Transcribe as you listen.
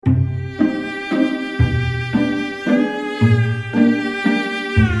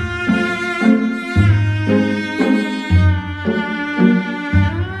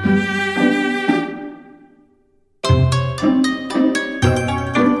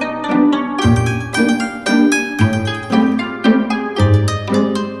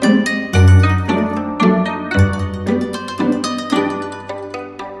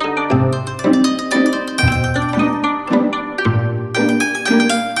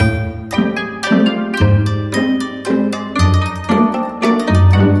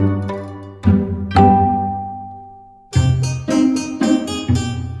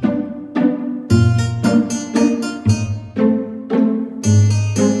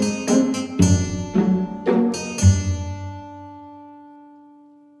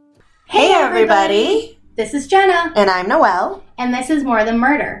everybody. This is Jenna. And I'm Noelle. And this is More Than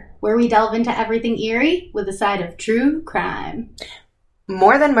Murder, where we delve into everything eerie with a side of true crime.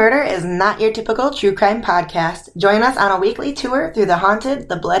 More Than Murder is not your typical true crime podcast. Join us on a weekly tour through the haunted,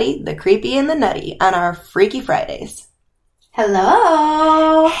 the bloody, the creepy, and the nutty on our Freaky Fridays.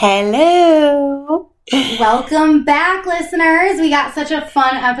 Hello. Hello. Welcome back, listeners. We got such a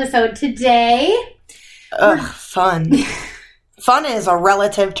fun episode today. Ugh, fun. Fun is a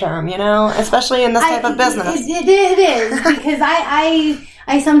relative term, you know, especially in this type of business. It is, because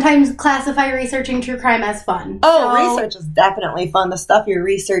I sometimes classify researching true crime as fun. Oh, so research is definitely fun. The stuff you're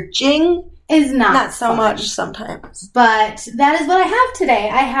researching is not so fun. much sometimes. But that is what I have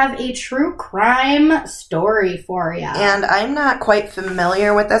today. I have a true crime story for you. And I'm not quite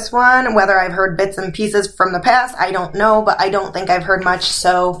familiar with this one. Whether I've heard bits and pieces from the past, I don't know, but I don't think I've heard much,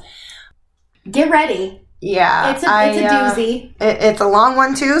 so... Get ready. Yeah. It's a doozy. It's a long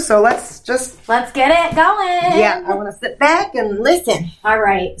one, too, so let's get it going. Yeah, I want to sit back and listen. All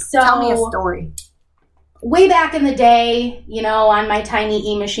right, so... Tell me a story. Way back in the day, you know, on my tiny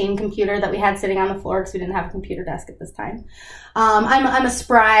E-machine computer that we had sitting on the floor because we didn't have a computer desk at this time. I'm a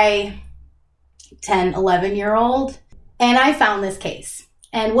spry 10, 11-year-old, and I found this case.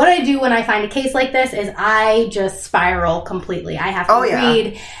 And what I do when I find a case like this is I just spiral completely. I have to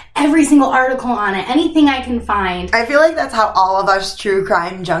read every single article on it, anything I can find. I feel like that's how all of us true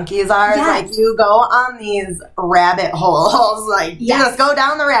crime junkies are. Yes. Like, you go on these rabbit holes. Like, you just go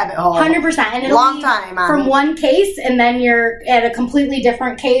down the rabbit hole. 100%. And it'll Long be time. from one case, and then you're at a completely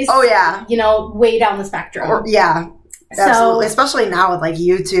different case. Oh, yeah. You know, way down the spectrum. Yeah. Absolutely. Especially now with, like,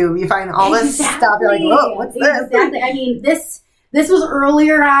 YouTube. You find all this stuff. You're like, whoa, what's this? Exactly. I mean, This was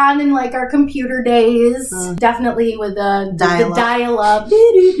earlier on in, like, our computer days. Definitely with the dial-up.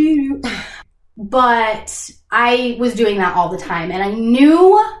 But I was doing that all the time. And I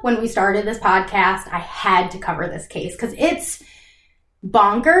knew when we started this podcast, I had to cover this case. Because it's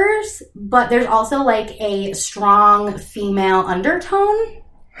bonkers, but there's also, like, a strong female undertone.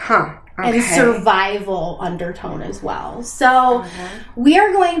 Huh. Okay. And survival undertone as well. So we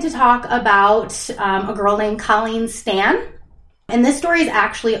are going to talk about a girl named Colleen Stan. And this story is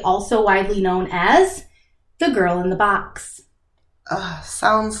actually also widely known as The Girl in the Box.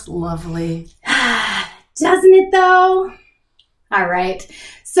 Sounds lovely. Doesn't it, though? All right.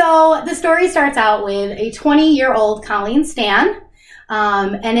 So the story starts out with a 20-year-old Colleen Stan.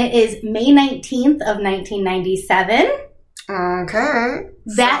 And it is May 19th of 1997. Okay.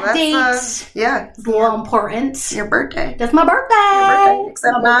 That date is a little important. Your birthday. That's my birthday. Your birthday.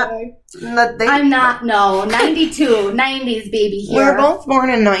 Except not the date. I'm not, no. 92. 90s baby here. We're both born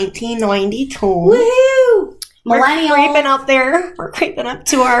in 1992. Woohoo! Millennial. We're creeping up there. We're creeping up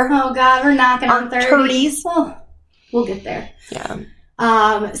to our... Oh, God. We're knocking on 30s. Oh, we'll get there.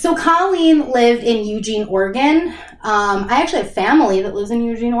 Yeah. So Colleen lived in Eugene, Oregon. I actually have family that lives in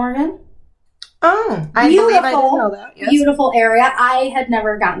Eugene, Oregon. Oh, I believe I did know that. Yes. Beautiful area. I had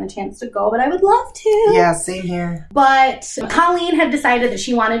never gotten the chance to go, but I would love to. Yeah, same here. But Colleen had decided that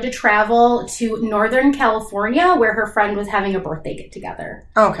she wanted to travel to Northern California, where her friend was having a birthday get-together.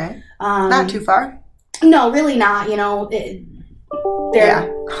 Okay. Not too far? No, really not. You know,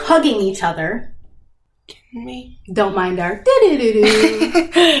 they're hugging each other. Kidding me? Don't mind our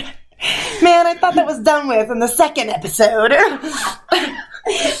do-do-do-do. Man, I thought that was done with in the second episode.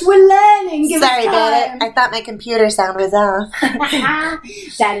 We're learning. Sorry about it. I thought my computer sound was off.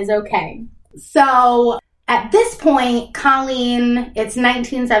 That is okay. So at this point, Colleen, it's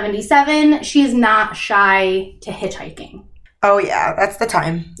 1977. She's not shy to hitchhiking. Oh, yeah. That's the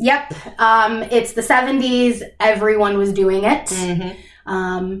time. Yep. It's the 70s. Everyone was doing it.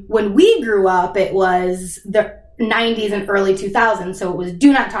 Mm-hmm. When we grew up, it was the 90s and early 2000s. So it was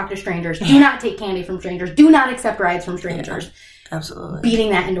do not talk to strangers. Do not take candy from strangers. Do not accept rides from strangers. Yeah. Absolutely. Beating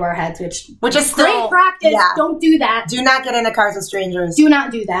that into our heads, which is still great practice. Yeah. Don't do that. Do not get into cars with strangers. Do not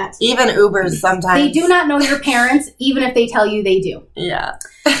do that. Even Ubers sometimes. They do not know your parents, even if they tell you they do. Yeah.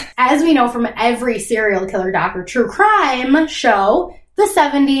 As we know from every serial killer doc or true crime show, the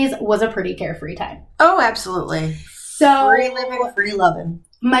 70s was a pretty carefree time. Oh, absolutely. So free living, free loving.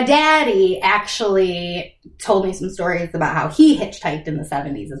 My daddy actually told me some stories about how he hitchhiked in the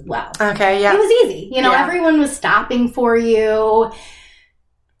 70s as well. Okay, yeah. It was easy. You know, everyone was stopping for you.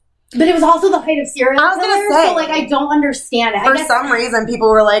 But it was also the height of serial killers, so, like, I don't understand it. For some reason, people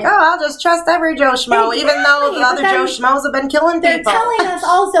were like, oh, I'll just trust every Joe Schmo, even though the other Joe Schmoes have been killing people. They're telling us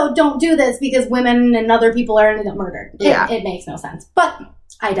also, don't do this because women and other people are ending up murdered. It makes no sense. But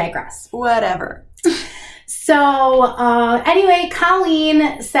I digress. Whatever. So, anyway,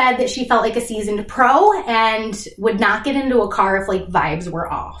 Colleen said that she felt like a seasoned pro and would not get into a car if, like, vibes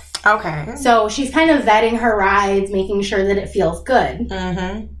were off. Okay. So she's kind of vetting her rides, making sure that it feels good.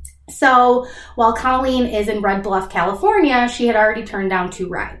 Mm-hmm. So while Colleen is in Red Bluff, California, she had already turned down 2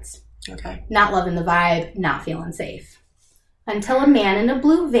 rides. Okay. Not loving the vibe, not feeling safe. Until a man in a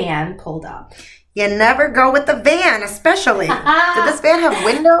blue van pulled up. You never go with the van, especially. Did this van have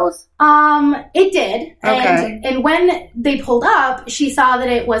windows? It did. Okay. And when they pulled up, she saw that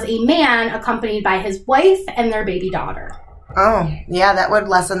it was a man accompanied by his wife and their baby daughter. Oh, yeah, that would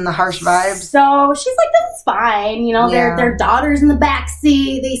lessen the harsh vibes. So she's like, this is fine. You know, Yeah. their daughter's in the back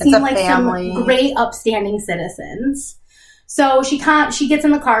seat. They seem a like family. some great, upstanding citizens. So she gets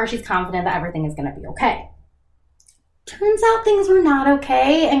in the car. She's confident that everything is going to be okay. Turns out things were not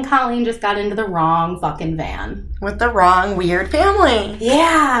okay, and Colleen just got into the wrong fucking van. With the wrong weird family.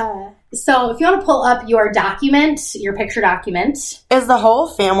 Yeah. So if you want to pull up your document, your picture document, Is the whole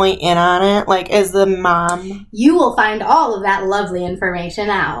family in on it? Like, is the mom? you will find all of that lovely information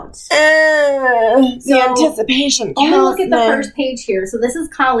out. The anticipation Only kills look at the me. first page here. So this is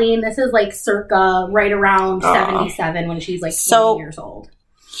Colleen. This is like circa right around 77 when she's like 20 years old.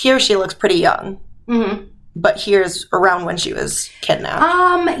 Here she looks pretty young. Mm-hmm. But here's around when she was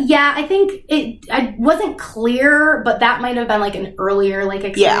kidnapped. Yeah, I think I wasn't clear, but that might have been like an earlier like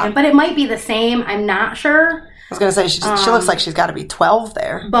experience. Yeah. But it might be the same. I'm not sure. I was going to say, she looks like she's got to be 12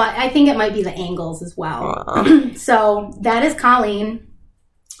 there. But I think it might be the angles as well. So that is Colleen.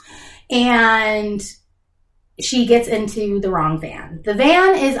 And she gets into the wrong van. The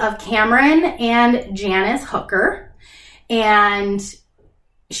van is of Cameron and Janice Hooker. And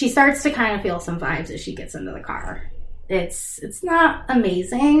she starts to kind of feel some vibes as she gets into the car. It's not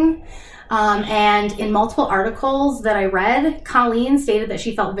amazing. And in multiple articles that I read, Colleen stated that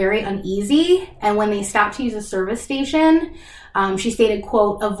she felt very uneasy. And when they stopped to use a service station, she stated,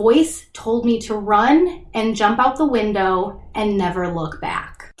 quote, "A voice told me to run and jump out the window and never look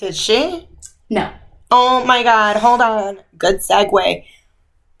back." Did she? No. Oh my God, hold on. Good segue.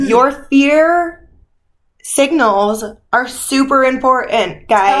 Your fear signals are super important,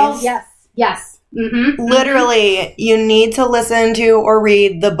 guys. Oh, yes. Yes. Mm-hmm. Literally, you need to listen to or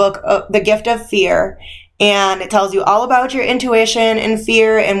read the book, The Gift of Fear. And it tells you all about your intuition and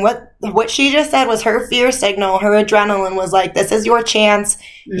fear. And what she just said was her fear signal. Her adrenaline was like, this is your chance.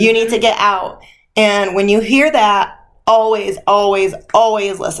 Mm-hmm. You need to get out. And when you hear that, always, always,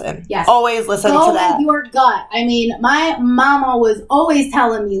 always listen. Yes. Always listen Go to that. with your gut. I mean, my mama was always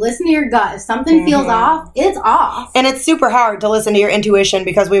telling me, listen to your gut. If something feels off, it's off. And it's super hard to listen to your intuition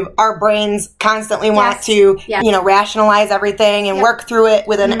because our brains constantly want to, rationalize everything and work through it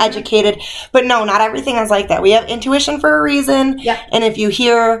with an educated, but no, not everything is like that. We have intuition for a reason. Yep. And if you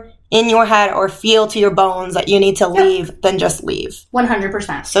hear in your head or feel to your bones that you need to leave, then just leave.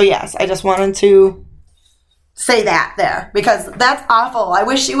 100%. So yes, I just wanted to say that there because that's awful. I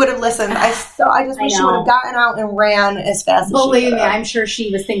wish she would have listened. I just wish she would have gotten out and ran as fast as she could. Believe me, I'm sure she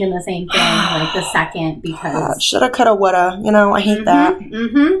was thinking the same thing like the second because shoulda, coulda, woulda. I hate that.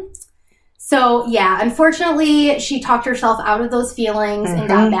 Mm-hmm. So yeah, unfortunately, she talked herself out of those feelings and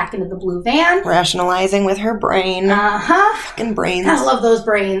got back into the blue van, rationalizing with her brain. Fucking brains. I love those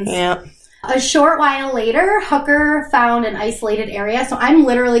brains. Yeah. A short while later, Hooker found an isolated area. So I'm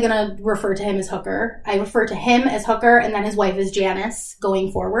literally going to refer to him as Hooker. I refer to him as Hooker, and then his wife is Janice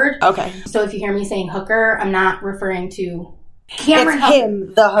going forward. Okay. So if you hear me saying Hooker, I'm not referring to Cameron It's Hooker.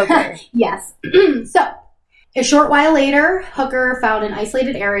 him, the Hooker. Yes. So a short while later, Hooker found an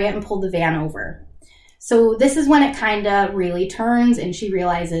isolated area and pulled the van over. So this is when it kind of really turns, and she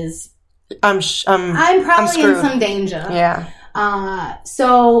realizes I'm probably in some danger. Yeah.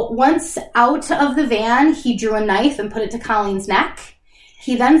 So once out of the van, he drew a knife and put it to Colleen's neck.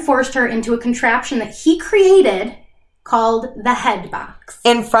 He then forced her into a contraption that he created called the head box.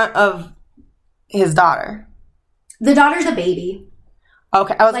 In front of his daughter. The daughter's a baby.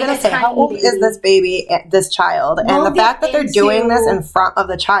 Okay, I was Like going a to say, how tiny old baby. is this child? We'll And the fact that get they're doing into- this in front of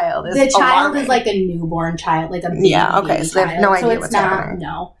the child is The child alarming. is like a newborn child, like a baby. Yeah, okay, so they have child. no idea so it's what's not, happening.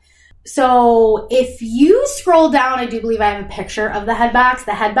 No. So if you scroll down, I do believe I have a picture of the head box.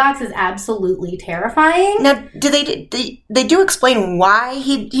 The head box is absolutely terrifying. Now, do they do explain why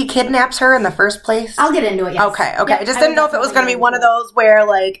he kidnaps her in the first place? I'll get into it, yes. Okay. Yep, I just didn't know if it was going to be one of those where,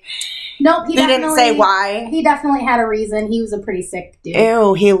 like, Nope, they didn't say why. He definitely had a reason. He was a pretty sick dude.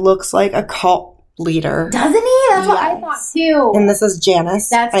 Ew, he looks like a cult leader. Doesn't he? That's what I Yes. thought too. And this is Janice.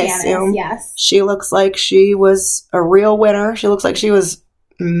 That's I Janice, assume. yes. She looks like she was a real winner. She looks like she was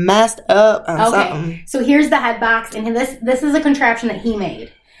messed up on something. So here's the head box, and this is a contraption that he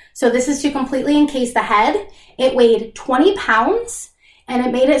made. So this is to completely encase the head. It weighed 20 pounds, and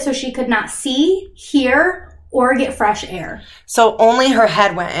it made it so she could not see, hear, or get fresh air. So only her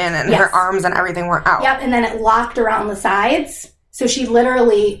head went in, and Yes. her arms and everything were out. Yep, and then it locked around the sides. So she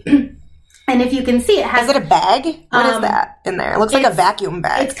literally, and if you can see, it has... Is it a bag? What is that in there? It looks like a vacuum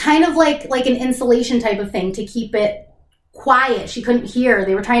bag. It's kind of like an insulation type of thing to keep it quiet. She couldn't hear.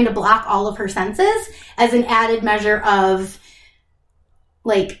 They were trying to block all of her senses as an added measure of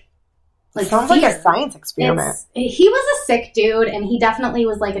like Sounds fear. like a science experiment. He was a sick dude, and he definitely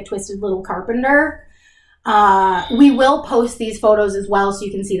was like a twisted little carpenter. We will post these photos as well, so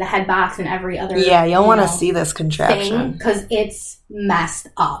you can see the head box and every other. Yeah, you'll want to see this contraption because it's messed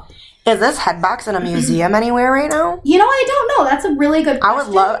up. Is this head box in a museum anywhere right now? You know, I don't know. That's a really good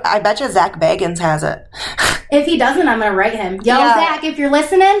question. I bet you Zach Bagans has it. If he doesn't, I'm going to write him. Yo, Yeah. Zach, if you're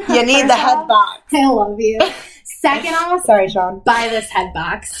listening, You need the head box. I love you. Second off, Sorry, Sean. buy this head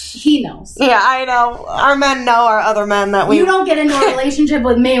box. He knows. Yeah, I know. Our men know our other men that we... You don't get into a relationship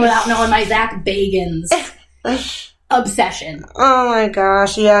with me without knowing my Zach Bagans obsession. Oh my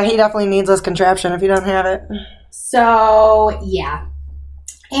gosh. Yeah, he definitely needs this contraption if you don't have it. So, yeah.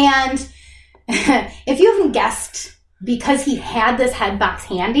 And if you haven't guessed, because he had this head box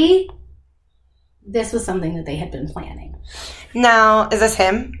handy, this was something that they had been planning. Now, is this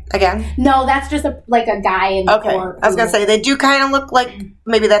him again? No, that's just a guy in the Okay. court. I was going to say, they do kind of look like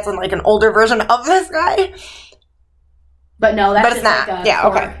maybe that's like an older version of this guy. But no, that's But it's just not. like a Yeah,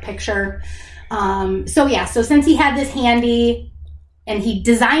 court okay. picture. So since he had this handy and he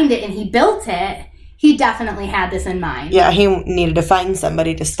designed it and he built it, he definitely had this in mind. Yeah, he needed to find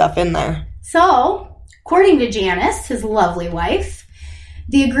somebody to stuff in there. So, according to Janice, his lovely wife,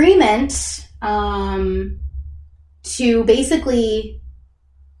 the agreement to basically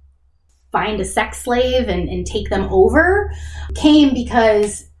find a sex slave and take them over came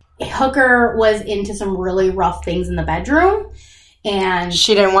because Hooker was into some really rough things in the bedroom. And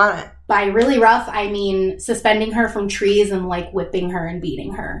She didn't want it. by really rough, I mean suspending her from trees and like whipping her and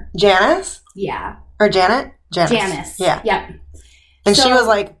beating her. Janice? Yeah. Or Janet? Janice. Yeah. Yep. And So- she was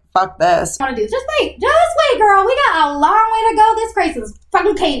like, fuck this. Want to do? Just wait, girl. We got a long way to go. This crazy is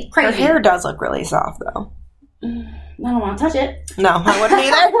fucking crazy. Her hair does look really soft, though. I don't want to touch it. No, I wouldn't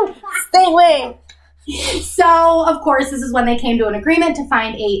either. Stay away. So, of course, this is when they came to an agreement to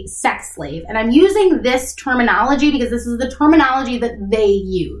find a sex slave. And I'm using this terminology because this is the terminology that they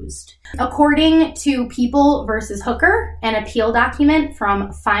used. According to People versus Hooker, an appeal document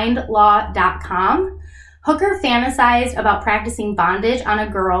from findlaw.com, Hooker fantasized about practicing bondage on a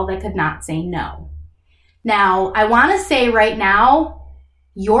girl that could not say no. Now, I want to say right now,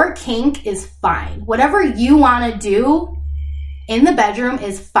 your kink is fine. Whatever you want to do in the bedroom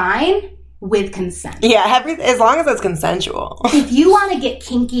is fine with consent. Yeah, as long as it's consensual. If you want to get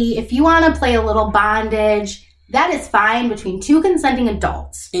kinky, if you want to play a little bondage, that is fine between two consenting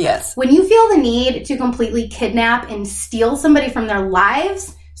adults. Yes. When you feel the need to completely kidnap and steal somebody from their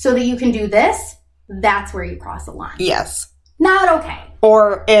lives so that you can do this, that's where you cross the line. Yes. Not okay.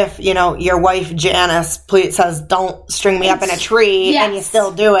 Or if, your wife Janice says, don't string me up in a tree, Yes. and you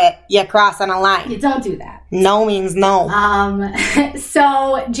still do it, you're crossing a line. You don't do that. No means no.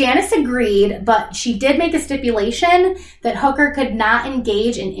 So Janice agreed, but she did make a stipulation that Hooker could not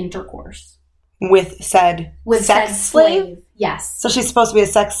engage in intercourse with said with sex said slave? Yes. So she's supposed to be a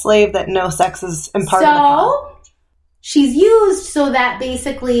sex slave that no sex is imparted upon. So she's used so that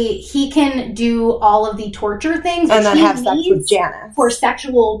basically he can do all of the torture things And then he have sex with needs Janice. for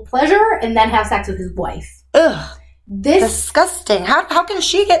sexual pleasure, and then have sex with his wife. Ugh. This Disgusting. How can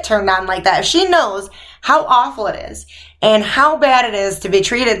she get turned on like that? If she knows how awful it is and how bad it is to be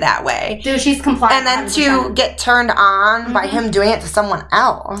treated that way. dude, she's compliant. And then 100%. to get turned on by him doing it to someone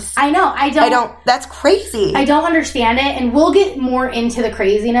else. I know. That's crazy. I don't understand it, and we'll get more into the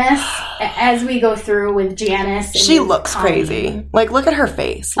craziness as we go through with Janice. And She with looks Connie. crazy. Like, look at her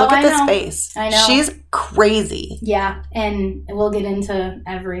face. Look Oh, at I this know. face. I know. She's crazy. Yeah, and we'll get into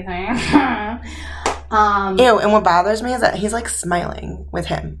everything. Ew, and what bothers me is that he's like smiling with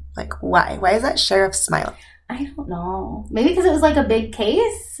him. Like, why? Why is that sheriff smiling? I don't know. Maybe because it was like a big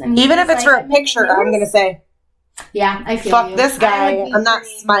case. And Even he's if it's like, for a picture, I'm going to say, yeah, I feel fuck you. this I guy. would be I'm not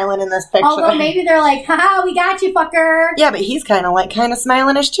pretty- smiling in this picture. Although maybe they're like, haha, we got you, fucker. Yeah, but he's kind of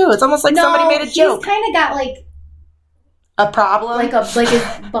smiling-ish too. It's almost like somebody made a joke. He's kind of got like A problem?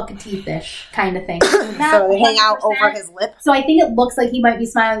 his buck of teeth-ish kind of thing. So they hang out 100%. over his lip? So I think it looks like he might be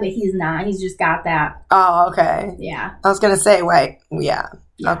smiling, but he's not. He's just got that. Oh, okay. Yeah. I was going to say, wait. Yeah.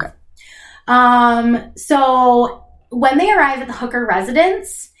 Okay. So when they arrived at the Hooker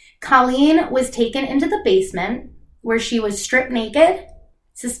residence, Colleen was taken into the basement where she was stripped naked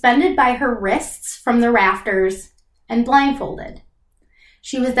suspended by her wrists from the rafters, and blindfolded.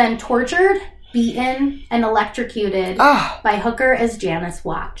 She was then tortured, beaten, and electrocuted by Hooker as Janice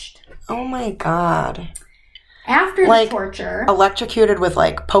watched. Oh my God. After the torture, electrocuted with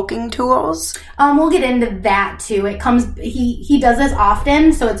like poking tools. We'll get into that too. It comes. He does this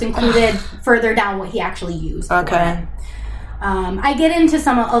often, so it's included further down what he actually used. Okay. I get into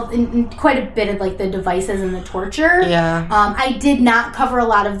in quite a bit of like the devices and the torture. Yeah. I did not cover a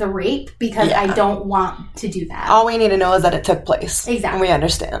lot of the rape because I don't want to do that. All we need to know is that it took place. Exactly. And we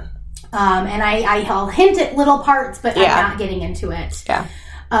understand. And I'll hint at little parts, but I'm not getting into it. Yeah.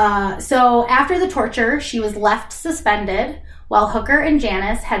 So after the torture, she was left suspended while Hooker and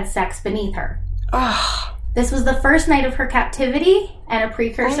Janice had sex beneath her. This was the first night of her captivity and a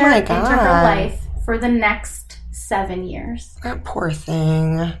precursor into her life for the next 7 years. That poor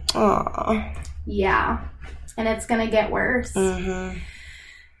thing. Aw. Yeah. And it's going to get worse. Mm-hmm.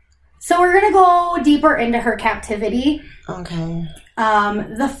 So we're going to go deeper into her captivity. Okay.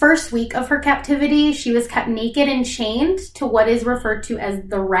 The first week of her captivity, she was kept naked and chained to what is referred to as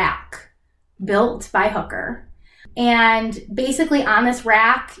the rack, built by Hooker. And basically on this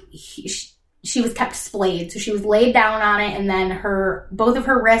rack, she was kept splayed. So she was laid down on it, and then both of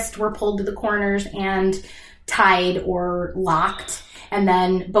her wrists were pulled to the corners and tied or locked, and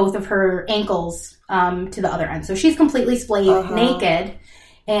then both of her ankles to the other end. So she's completely splayed, naked.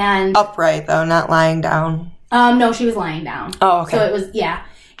 And upright, though, not lying down. No, she was lying down. Oh, okay. So it was,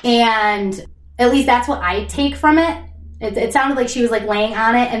 and at least that's what I take from it. It sounded like she was like laying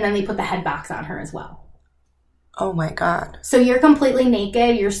on it, and then they put the head box on her as well. Oh my God. So you're completely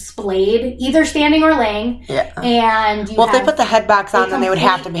naked, you're splayed, either standing or laying. Yeah. And you if they put the head box on, then they would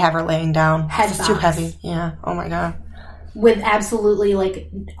have to have her laying down. It's too heavy. Yeah. Oh my God. With absolutely, like,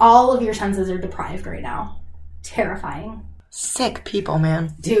 all of your senses are deprived right now. Terrifying. Sick people,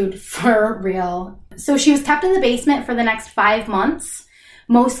 man. Dude, for real. So she was kept in the basement for the next 5 months,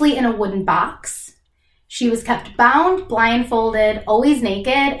 mostly in a wooden box. She was kept bound, blindfolded, always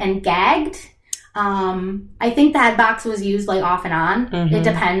naked, and gagged. I think the head box was used like off and on. Mm-hmm.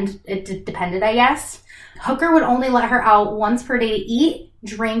 It depended, I guess. Hooker would only let her out once per day to eat,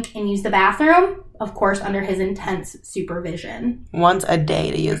 drink, and use the bathroom, of course, under his intense supervision. Once a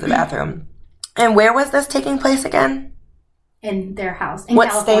day to use the bathroom. And where was this taking place again? In their house. In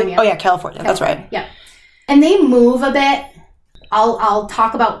California. State? Oh, yeah, California. That's right. Yeah. And they move a bit. I'll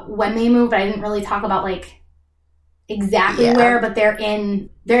talk about when they move, but I didn't really talk about, like, exactly where, but they're in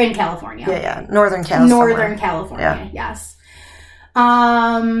California. Yeah. Northern California. Northern California, yes.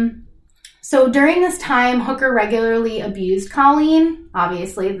 So during this time, Hooker regularly abused Colleen.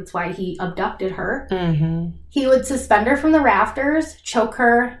 Obviously, that's why he abducted her. Mm-hmm. He would suspend her from the rafters, choke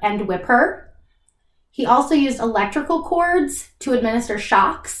her, and whip her. He also used electrical cords to administer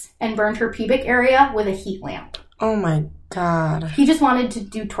shocks and burned her pubic area with a heat lamp. Oh my God. He just wanted to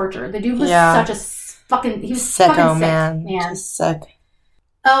do torture. The dude was such a fucking... He was sicko, fucking sick, man. Just sick.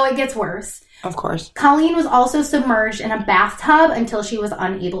 Oh, it gets worse. Of course. Colleen was also submerged in a bathtub until she was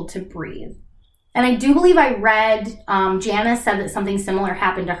unable to breathe. And I do believe I read Janice said that something similar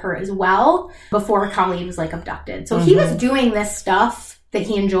happened to her as well before Colleen was, like, abducted. So he was doing this stuff that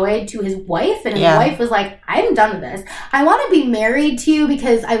he enjoyed to his wife, and his wife was like, I'm done with this. I want to be married to you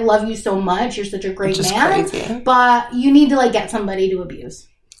because I love you so much. You're such a great man. Crazy. But you need to, like, get somebody to abuse.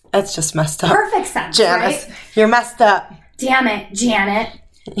 That's just messed up. Perfect sense, Janice, right? You're messed up. Damn it, Janet.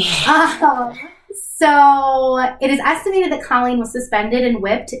 So it is estimated that Colleen was suspended and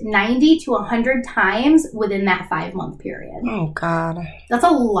whipped 90 to 100 times within that 5-month period. Oh, God. That's a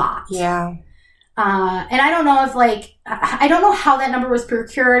lot. Yeah. And I don't know if, like, I don't know how that number was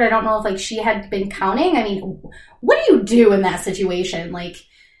procured. I don't know if, like, she had been counting. I mean, what do you do in that situation? Like,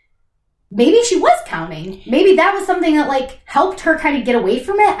 maybe she was counting. Maybe that was something that, like, helped her kind of get away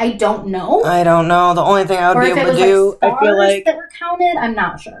from it. I don't know. I don't know. The only thing I would be able to do, like, I feel like, that were counted. I'm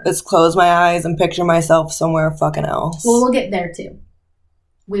not sure. is close my eyes and picture myself somewhere fucking else. Well, we'll get there, too.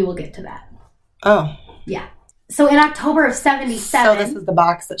 We will get to that. Oh. Yeah. So in October of 77... So this is the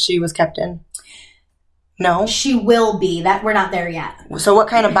box that she was kept in? No? She will be. That we're not there yet. So what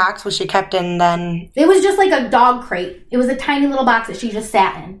kind of box was she kept in then? It was just like a dog crate. It was a tiny little box that she just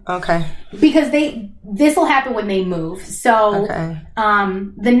sat in. Okay. Because this will happen when they move. So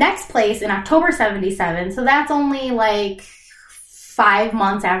the next place in October 77, so that's only like 5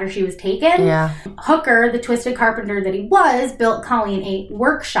 months after she was taken. Yeah. Hooker, the twisted carpenter that he was, built Colleen a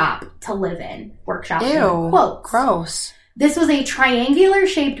workshop to live in. Workshop. Ew. Quotes. Gross. This was a triangular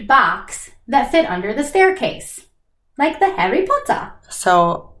shaped box that fit under the staircase. Like the Harry Potter.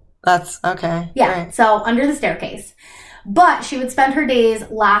 So that's okay. Yeah, right. So under the staircase. But she would spend her days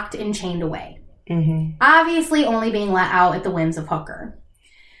locked and chained away. Mm-hmm. Obviously only being let out at the whims of Hooker.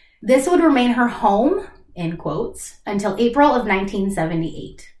 This would remain her home, in quotes, until April of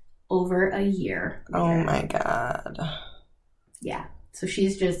 1978. Over a year later. Oh my God. Yeah. So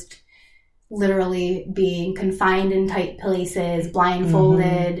she's just literally being confined in tight places,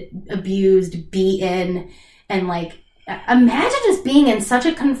 blindfolded, abused, beaten, and like, imagine just being in such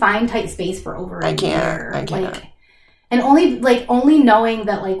a confined, tight space for over a year. I can't. Like, and only knowing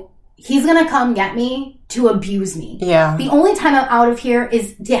that like he's gonna come get me to abuse me. Yeah. The only time I'm out of here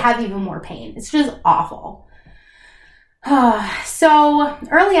is to have even more pain. It's just awful. So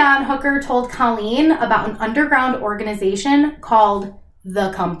early on, Hooker told Colleen about an underground organization called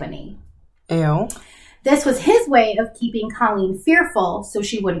The Company. Ew. This was his way of keeping Colleen fearful so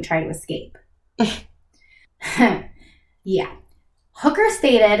she wouldn't try to escape. Yeah. Hooker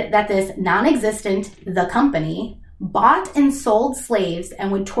stated that this non-existent The Company bought and sold slaves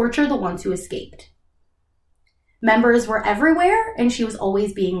and would torture the ones who escaped. Members were everywhere, and she was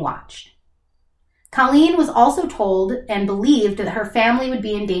always being watched. Colleen was also told and believed that her family would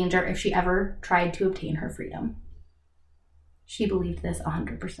be in danger if she ever tried to obtain her freedom. She believed this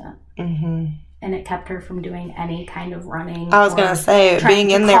 100%. Mm-hmm. And it kept her from doing any kind of running. I was going to say,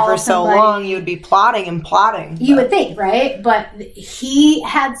 being in there for so long, you would be plotting and plotting. You would think, right? But he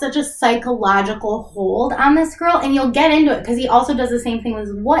had such a psychological hold on this girl, and you'll get into it because he also does the same thing with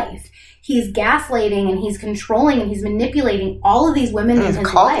his wife. He's gaslighting and he's controlling and he's manipulating all of these women in his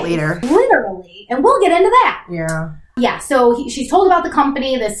cult life. Leader. Literally. And we'll get into that. Yeah. Yeah, so she's told about the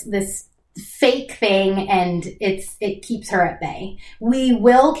company, this fake thing, and it keeps her at bay. We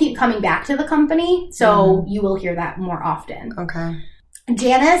will keep coming back to the company, so you will hear that more often. Okay.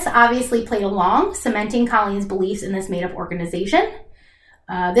 Janice obviously played along, cementing Colleen's beliefs in this made-up organization.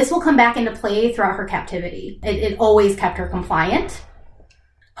 This will come back into play throughout her captivity. It always kept her compliant.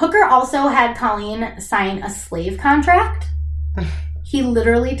 Hooker also had Colleen sign a slave contract. He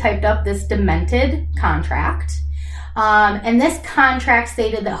literally typed up this demented contract. And this contract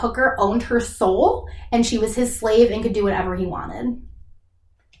stated that Hooker owned her soul and she was his slave and could do whatever he wanted.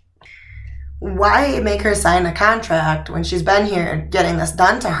 Why make her sign a contract when she's been here getting this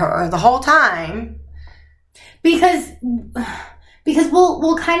done to her the whole time? Because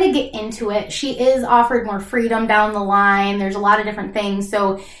we'll kind of get into it. She is offered more freedom down the line. There's a lot of different things.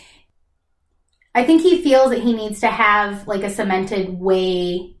 So I think he feels that he needs to have like a cemented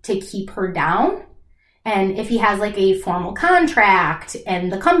way to keep her down. And if he has like a formal contract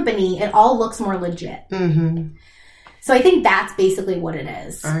and the company, it all looks more legit. Mm-hmm. So I think that's basically what it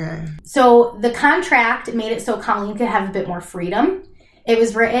is. Okay. So the contract made it so Colleen could have a bit more freedom. It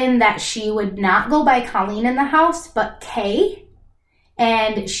was written that she would not go by Colleen in the house, but Kay.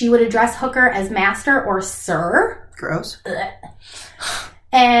 And she would address Hooker as master or sir. Gross.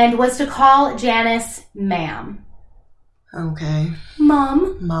 And was to call Janice ma'am. Okay.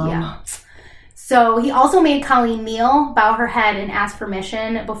 Mom. Yeah. So he also made Colleen kneel, bow her head, and ask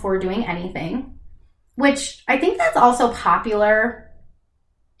permission before doing anything. Which I think that's also popular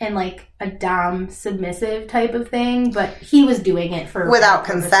in like a dom submissive type of thing, but he was doing it for without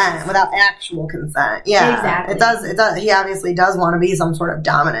consent, without actual consent. Yeah, exactly. It does. He obviously does want to be some sort of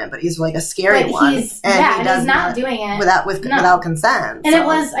dominant, but he's like a scary one. He's not doing it without consent. And it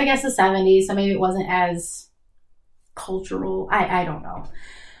was, I guess, the 70s, so maybe it wasn't as cultural. I don't know,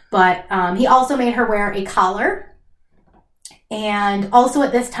 but he also made her wear a collar. And also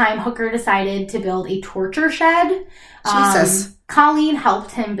at this time, Hooker decided to build a torture shed. Jesus. Colleen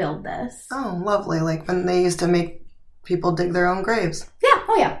helped him build this. Oh, lovely. Like when they used to make people dig their own graves. Yeah.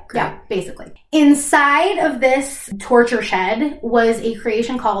 Oh, yeah. Great. Yeah, basically. Inside of this torture shed was a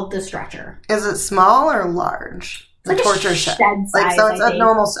creation called the Stretcher. Is it small or large? The like torture a shed. Size, like, so it's a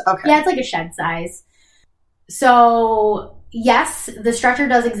normal... Okay. Yeah, it's like a shed size. So... Yes, the stretcher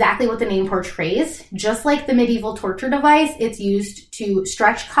does exactly what the name portrays. Just like the medieval torture device, it's used to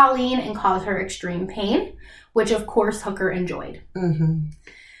stretch Colleen and cause her extreme pain, which of course Hooker enjoyed. Mm-hmm.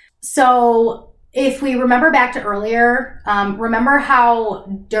 So if we remember back to earlier, remember how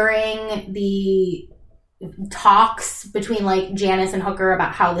during the talks between like Janice and Hooker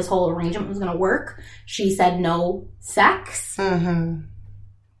about how this whole arrangement was going to work, she said no sex? Mm-hmm.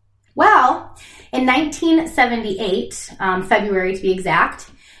 Well, in 1978, February to be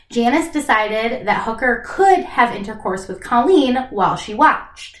exact, Janice decided that Hooker could have intercourse with Colleen while she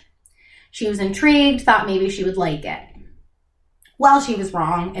watched. She was intrigued, thought maybe she would like it. Well, she was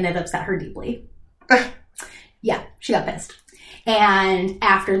wrong, and it upset her deeply. Yeah, she got pissed. And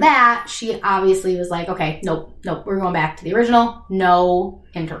after that, she obviously was like, okay, nope, we're going back to the original. No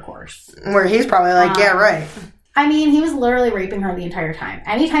intercourse. Where he's probably like, yeah, right. I mean, he was literally raping her the entire time.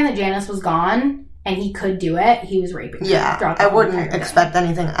 Anytime that Janice was gone and he could do it, he was raping her. Yeah, I wouldn't expect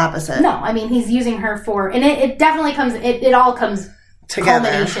anything opposite. No, I mean, he's using her for, and it definitely comes, it all comes together.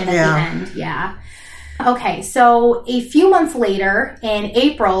 Culmination at the end. Yeah. Okay, so a few months later, in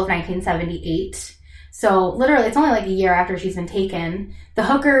April of 1978, so literally it's only like a year after she's been taken, the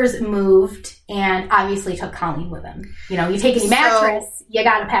hookers moved and obviously took Colleen with them. You know, you take any mattress, you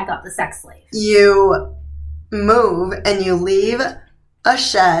got to pack up the sex slave. You move and you leave a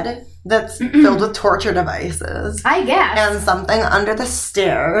shed that's filled with torture devices. I guess. And something under the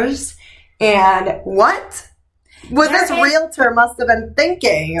stairs. And what? This realtor must have been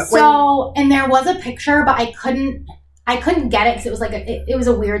thinking. And there was a picture, but I couldn't get it because it was like it was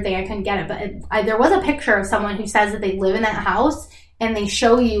a weird thing. I couldn't get it, but there was a picture of someone who says that they live in that house, and they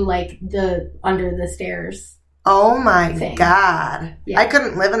show you like the under the stairs. Oh my God! Yeah. I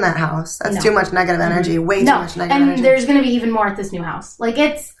couldn't live in that house. That's too much negative energy. Way too much negative energy. And there's going to be even more at this new house. Like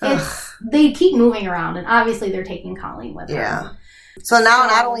it's they keep moving around, and obviously they're taking Colleen with them. Yeah. So now,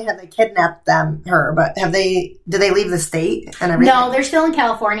 not only have they kidnapped her, but did they leave the state and everything? No, they're still in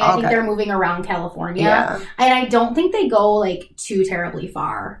California. I think they're moving around California. Yeah. And I don't think they go, like, too terribly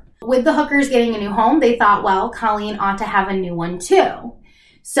far. With the hookers getting a new home, they thought, well, Colleen ought to have a new one, too.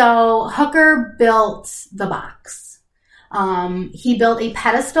 So Hooker built the box. He built a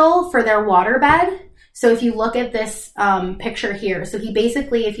pedestal for their waterbed. So if you look at this picture here, so he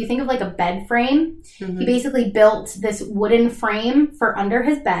basically, if you think of like a bed frame, he basically built this wooden frame for under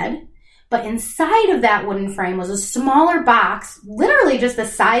his bed. But inside of that wooden frame was a smaller box, literally just the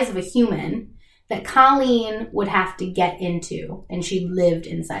size of a human, that Colleen would have to get into. And she lived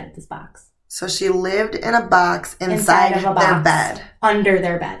inside of this box. So she lived in a box inside of their bed. Under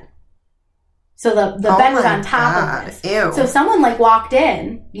their bed. So the bed was on top of this. Ew. So if someone like walked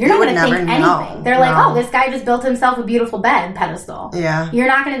in, you're not going to think anything. They're like, oh, this guy just built himself a beautiful bed pedestal. Yeah. You're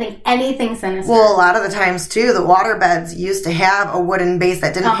not going to think anything sinister. Well, a lot of the times too, the water beds used to have a wooden base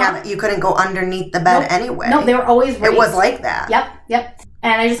that didn't have it. You couldn't go underneath the bed anyway. No, they were always raised. It was like that. Yep.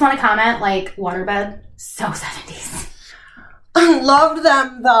 And I just want to comment, like, waterbed, so 70s. I loved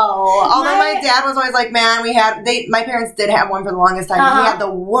them though. Although my dad was always like, man, my parents did have one for the longest time. We had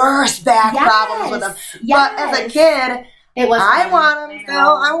the worst back problems with them. But as a kid, I want them still.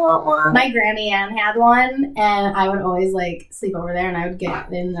 I want one. My Grammy Ann had one, and I would always like sleep over there, and I would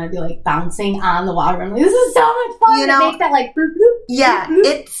get in, and I'd be like bouncing on the water. I'm like, this is so much fun. You know, it makes that like bloop, bloop, yeah, bloop,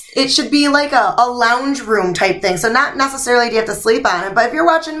 bloop. It should be like a lounge room type thing. So not necessarily do you have to sleep on it, but if you're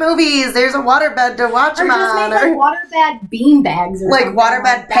watching movies, there's a waterbed to watch them on. Or just make like waterbed bean bags, or like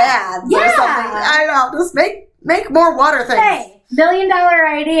waterbed pads, or something. I don't know. Just make more water things. Hey. $1 million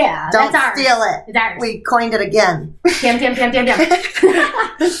idea. Don't That's ours. Steal it. It's ours. We coined it again. Damn.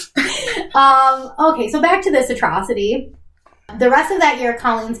 Okay, so back to this atrocity. The rest of that year,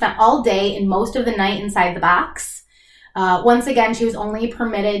 Colleen spent all day and most of the night inside the box. Once again, she was only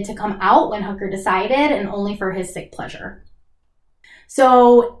permitted to come out when Hooker decided, and only for his sick pleasure.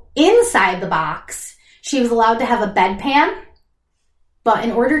 So inside the box, she was allowed to have a bedpan, but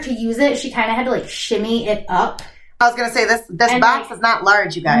in order to use it, she kind of had to like shimmy it up. I was going to say, this box is not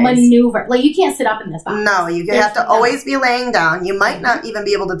large, you guys. Maneuver. Like, you can't sit up in this box. No, you have to always be laying down. You might not even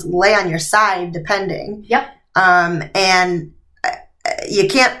be able to lay on your side, depending. Yep. And you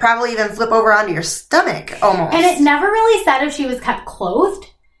can't probably even flip over onto your stomach, almost. And it never really said if she was kept clothed,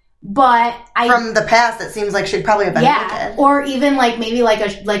 but from the past, it seems like she'd probably have been naked. Or even like maybe like a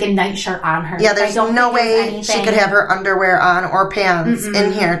nightshirt on her. Yeah, there's no way she could have her underwear on or pants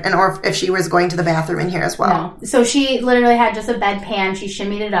in here, and or if she was going to the bathroom in here as well. No. So she literally had just a bedpan. She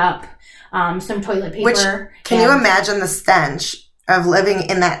shimmied it up, some toilet paper. Which, can you imagine the stench of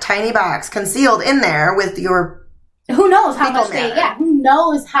living in that tiny box, concealed in there with your who knows how much who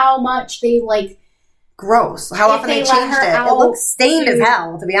knows how much they like. Gross. How often they changed it. It looks stained as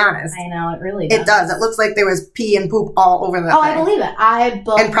hell, to be honest. I know, it really does. It does. It looks like there was pee and poop all over that thing. I believe it.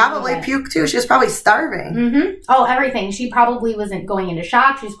 And probably puke, too. She was probably starving. Mm-hmm. Oh, everything. She probably wasn't going into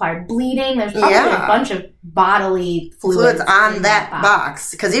shock. She was probably bleeding. There's probably a bunch of bodily fluids on that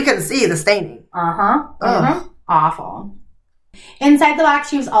box. Because you can see the staining. Awful. Inside the box,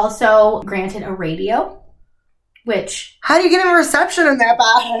 she was also granted a radio, which... How do you get a reception in that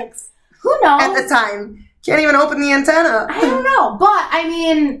box? Who knows? At the time. Can't even open the antenna. I don't know. But, I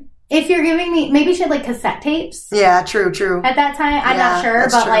mean, if you're giving me... Maybe she had, like, cassette tapes. Yeah, true. At that time. I'm not sure.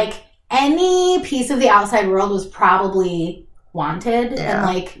 But, like, any piece of the outside world was probably wanted and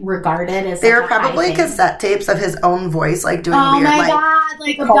like regarded as they such were a high probably thing. cassette tapes of his own voice, like doing Oh weird, my like god,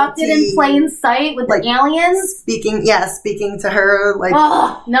 like abducted in plain sight with like, the aliens. Speaking to her, like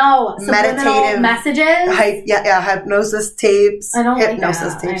oh no, meditative subliminal messages. Hypnosis tapes. I don't hypnosis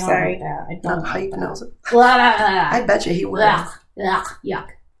like that. tapes. I don't Sorry, like that. I don't like hypnosis. that. I bet you he would. Ugh, yuck.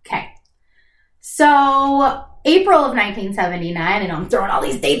 Okay. So, April of 1979, I know I'm throwing all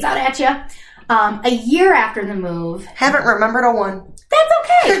these dates out at you. A year after the move. Haven't remembered a one. That's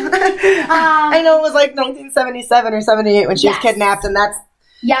okay. I know it was like 1977 or 78 when she was kidnapped, and that's...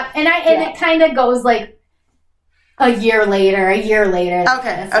 Yep, and it kind of goes like a year later.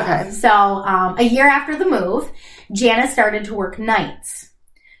 Okay. So, a year after the move, Janice started to work nights.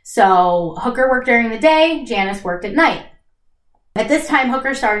 So, Hooker worked during the day, Janice worked at night. At this time,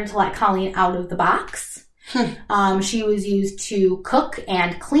 Hooker started to let Colleen out of the box. She was used to cook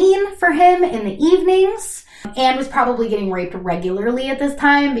and clean for him in the evenings and was probably getting raped regularly at this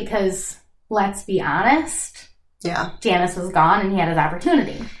time because, let's be honest, Janice was gone and he had his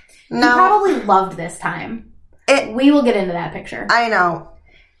opportunity. He probably loved this time. We will get into that picture. I know.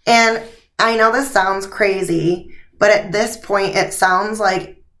 And I know this sounds crazy, but at this point, it sounds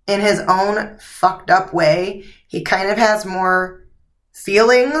like in his own fucked up way, he kind of has more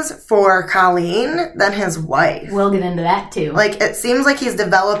feelings for Colleen than his wife. We'll get into that too. Like, it seems like he's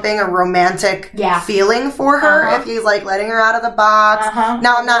developing a romantic feeling for her if he's like letting her out of the box.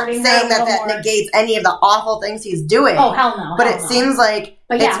 Now, I'm not saying that negates any of the awful things he's doing. Oh, hell no. But it seems like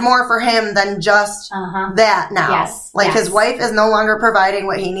it's more for him than just that now. Yes. Like, his wife is no longer providing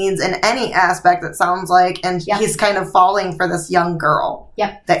what he needs in any aspect, it sounds like, and he's kind of falling for this young girl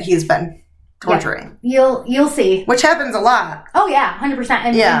that he's been torturing. You'll see. Which happens a lot. Oh yeah, 100%.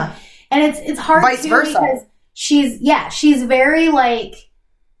 And it's hard vice versa because she's very like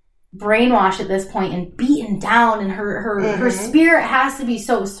brainwashed at this point and beaten down, and her spirit has to be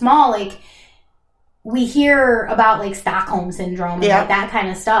so small. Like, we hear about like Stockholm syndrome and like that kind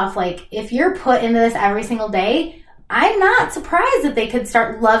of stuff. Like, if you're put into this every single day, I'm not surprised that they could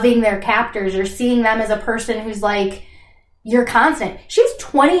start loving their captors or seeing them as a person who's like, you're constant. She was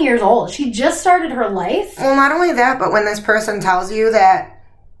 20 years old. She just started her life. Well, not only that, but when this person tells you that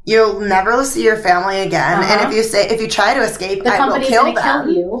you'll never see your family again, and if you try to escape, the company's going to kill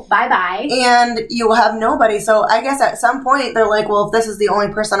you. Bye-bye. And you will have nobody. So I guess at some point, they're like, well, if this is the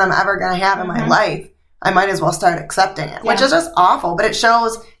only person I'm ever going to have in my life, I might as well start accepting it, which is just awful. But it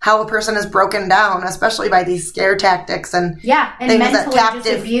shows how a person is broken down, especially by these scare tactics and things that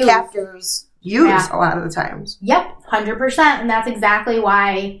captors use a lot of the times. Yep, 100%. And that's exactly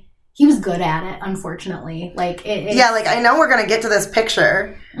why he was good at it, unfortunately. Like, like, I know we're going to get to this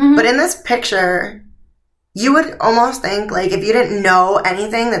picture, but in this picture, you would almost think, like, if you didn't know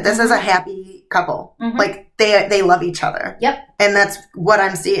anything, that this is a happy couple. Like, they love each other. Yep. And that's what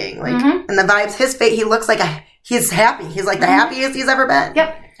I'm seeing. Like, and the vibes, his face, he looks like he's happy. He's like the happiest he's ever been.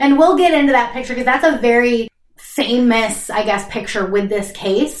 Yep. And we'll get into that picture because that's a very famous, I guess, picture with this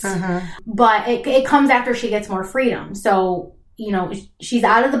case. But it comes after she gets more freedom. So, you know, she's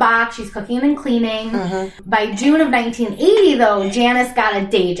out of the box. She's cooking and cleaning. By June of 1980, though, Janice got a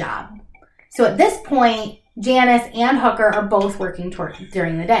day job. So at this point, Janice and Hooker are both working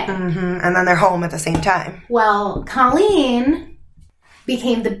during the day. And then they're home at the same time. Well, Colleen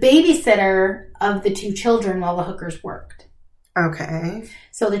became the babysitter of the two children while the Hookers worked. Okay.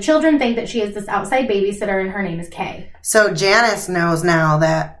 So the children think that she is this outside babysitter, and her name is Kay. So Janice knows now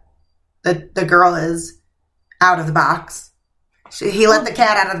that the girl is out of the box. He let the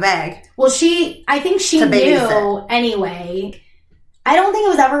cat out of the bag. Well, I think she knew anyway. I don't think it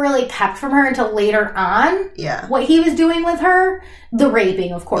was ever really kept from her until later on. Yeah. What he was doing with her. The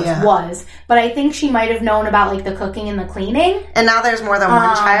raping, of course, was. But I think she might have known about, like, the cooking and the cleaning. And now there's more than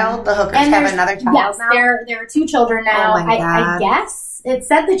one child? The Hookers have another child now? Yes, there are two children now. Oh my God. I guess. It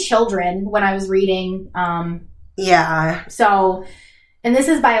said the children when I was reading. Yeah. So, and this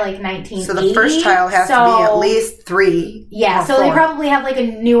is by, like, 1980. So the first child has to be at least 3. Yeah, so 4. They probably have, like, a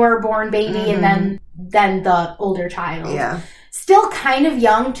newer born baby and then the older child. Yeah. Still kind of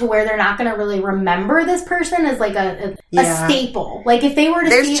young to where they're not going to really remember this person as like a staple. Like, if they were to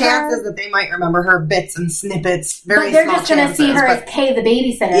see her... There's chances that they might remember her bits and snippets. But they're just going to see her as Kay, the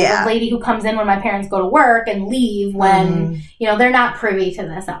babysitter, the lady who comes in when my parents go to work and leave when, you know, they're not privy to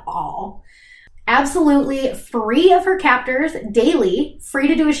this at all. Absolutely free of her captors daily, free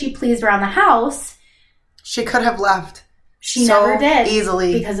to do as she pleased around the house. She could have left. She never did.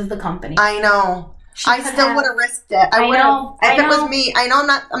 Easily. Because of the company. I know. I still would have risked it. I would have. If it was me, I know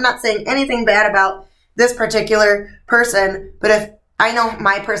I'm not saying anything bad about this particular person, but if I know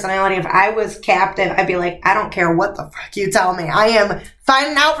my personality. If I was captive, I'd be like, I don't care what the fuck you tell me. I am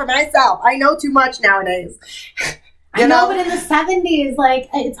finding out for myself. I know too much nowadays. I know, but in the 70s, like,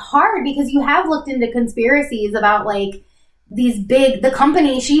 it's hard because you have looked into conspiracies about, like, the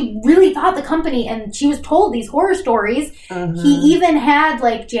company, she really thought the company, and she was told these horror stories. Mm-hmm. He even had,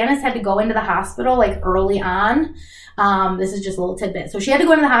 like, Janice had to go into the hospital, like, early on. This is just a little tidbit. So she had to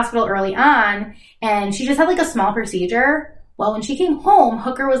go into the hospital early on, and she just had, like, a small procedure. Well, when she came home,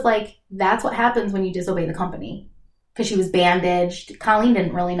 Hooker was like, that's what happens when you disobey the company. Because she was bandaged. Colleen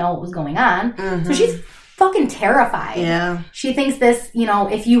didn't really know what was going on. Mm-hmm. So she's fucking terrified. Yeah. She thinks this,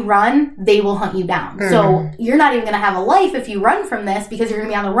 if you run, they will hunt you down. Mm-hmm. So you're not even going to have a life if you run from this because you're going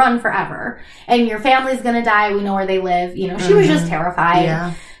to be on the run forever. And your family's going to die. We know where they live. She was just terrified.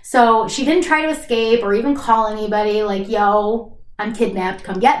 Yeah. So she didn't try to escape or even call anybody like, yo, I'm kidnapped.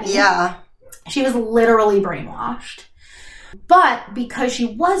 Come get me. Yeah. She was literally brainwashed. But because she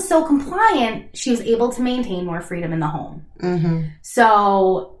was so compliant, she was able to maintain more freedom in the home. Mm-hmm.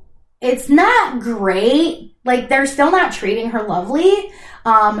 So it's not great. Like, they're still not treating her lovely.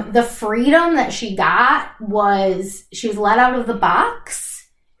 The freedom that she got was she was let out of the box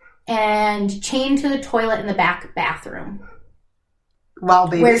and chained to the toilet in the back bathroom. While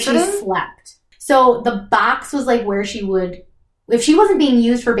babysitting? Where she slept. So the box was like where she would, if she wasn't being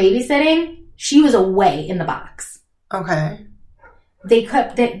used for babysitting, she was away in the box. Okay. They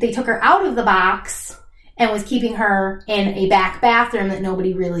took her out of the box and was keeping her in a back bathroom that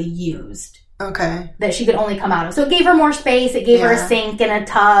nobody really used. Okay. That she could only come out of. So it gave her more space. It gave her a sink and a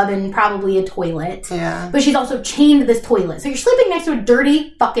tub and probably a toilet. Yeah. But she's also chained to this toilet. So you're sleeping next to a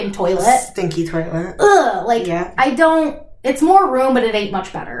dirty fucking toilet. Stinky toilet. Ugh. Like, it's more room, but it ain't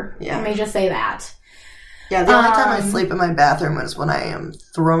much better. Yeah. Let me just say that. Yeah, the only time I sleep in my bathroom is when I am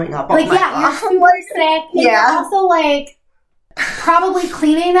throwing up on my you're super sick. And you're also, like, probably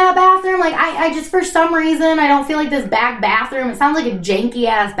cleaning that bathroom. Like, I just, for some reason, I don't feel like this back bathroom, it sounds like a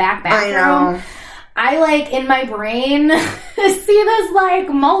janky-ass back bathroom. I know. I, like, in my brain, see this, like,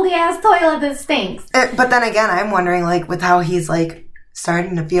 moldy-ass toilet that stinks. But then again, I'm wondering, like, with how he's, like,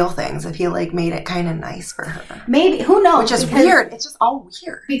 starting to feel things, if he, like, made it kind of nice for her. Maybe. Who knows? Which is weird. It's just all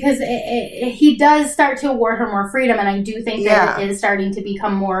weird. Because he does start to award her more freedom, and I do think that it is starting to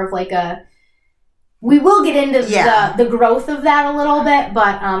become more of, like, a... We will get into the growth of that a little bit,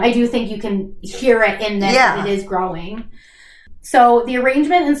 but I do think you can hear it in this that it is growing. So the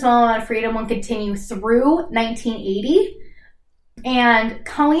arrangement and small amount of freedom will continue through 1980, and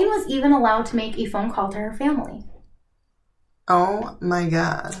Colleen was even allowed to make a phone call to her family. Oh my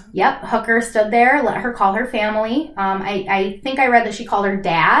God. Yep. Hooker stood there, let her call her family. I think I read that she called her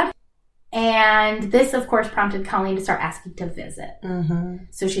dad. And this, of course, prompted Colleen to start asking to visit. Mm-hmm.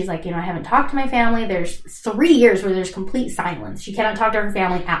 So she's like, I haven't talked to my family. There's 3 years where there's complete silence. She cannot talk to her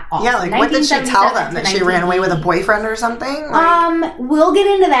family at all. Yeah, like, what did she tell them? That she ran away with a boyfriend or something? Like, we'll get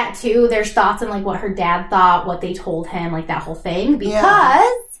into that, too. There's thoughts on, like, what her dad thought, what they told him, like, that whole thing.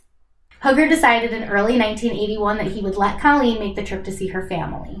 Because Hooker decided in early 1981 that he would let Colleen make the trip to see her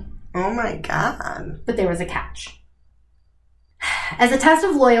family. Oh, my God. But there was a catch. As a test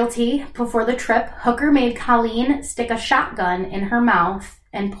of loyalty, before the trip, Hooker made Colleen stick a shotgun in her mouth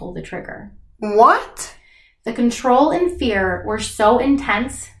and pull the trigger. What? The control and fear were so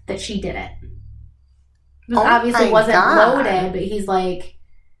intense that she did it. It obviously wasn't loaded, but he's like,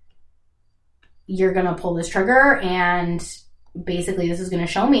 you're going to pull this trigger, and basically this is going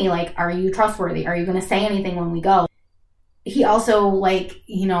to show me, like, are you trustworthy? Are you going to say anything when we go? He also, like,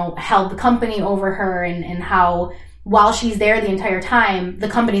 held the company over her and how... While she's there the entire time, the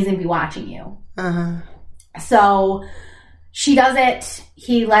company's going to be watching you. Uh-huh. So she does it.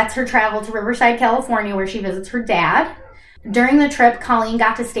 He lets her travel to Riverside, California, where she visits her dad. During the trip, Colleen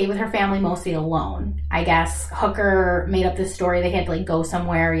got to stay with her family mostly alone. I guess Hooker made up this story. They had to, like, go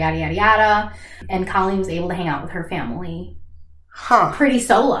somewhere, yada, yada, yada. And Colleen was able to hang out with her family. Pretty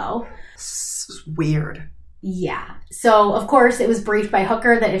solo. This is weird. Yeah. So, of course, it was briefed by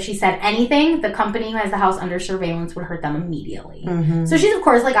Hooker that if she said anything, the company who has the house under surveillance would hurt them immediately. Mm-hmm. So she's, of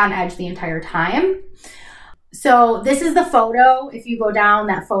course, like, on edge the entire time. So this is the photo. If you go down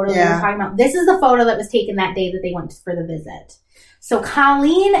that photo that we're talking about, this is the photo that was taken that day that they went for the visit. So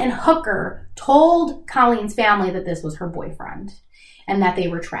Colleen and Hooker told Colleen's family that this was her boyfriend and that they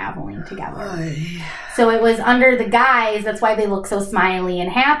were traveling together. So it was under the guise. That's why they look so smiley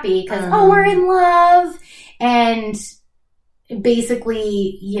and happy because, we're in love. And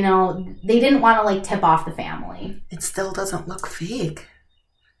basically, they didn't want to, like, tip off the family. It still doesn't look fake.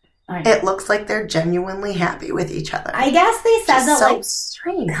 It looks like they're genuinely happy with each other. I guess they said that, like,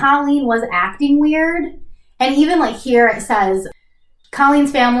 strange. Colleen was acting weird. And even, like, here it says,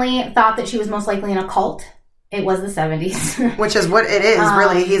 Colleen's family thought that she was most likely in a cult. It was the 70s. Which is what it is,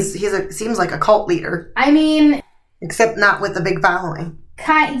 really. Seems like a cult leader. I mean... Except not with the big following.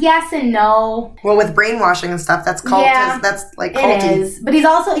 Yes and no. Well, with brainwashing and stuff, that's cult. Yeah, that's like culty. It is. But he's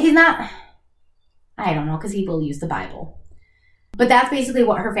not... I don't know, because he will use the Bible. But that's basically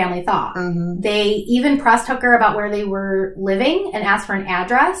what her family thought. Mm-hmm. They even pressed Hooker about where they were living and asked for an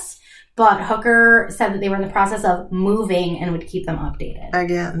address. But Hooker said that they were in the process of moving and would keep them updated.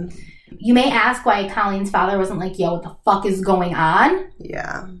 Again. You may ask why Colleen's father wasn't like, yo, what the fuck is going on?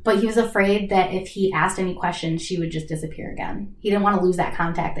 Yeah. But he was afraid that if he asked any questions, she would just disappear again. He didn't want to lose that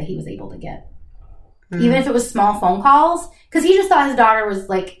contact that he was able to get. Mm. Even if it was small phone calls. Because he just thought his daughter was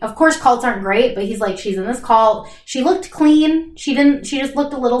like, of course cults aren't great, but he's like, she's in this cult. She looked clean. She just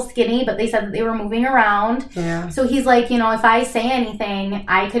looked a little skinny, but they said that they were moving around. Yeah. So he's like, if I say anything,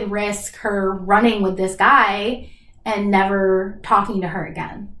 I could risk her running with this guy and never talking to her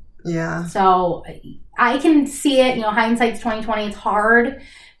again. Yeah. So I can see it, hindsight's 20/20. It's hard,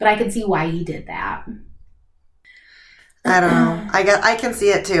 but I can see why he did that. I don't know. I can see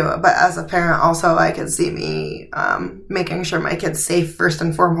it too, but as a parent also, I can see me making sure my kid's safe first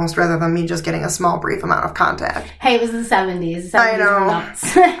and foremost rather than me just getting a small brief amount of contact. Hey, it was the 70s. The 70s I know. were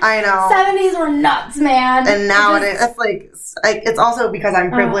nuts. I know. 70s were nuts, man. And nowadays, it's also because I'm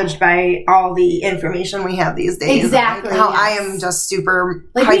privileged by all the information we have these days. Exactly. How I am just super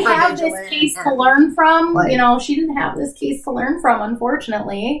we have this case to learn from. She didn't have this case to learn from,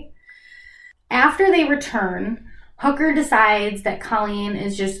 unfortunately. After they return, Hooker decides that Colleen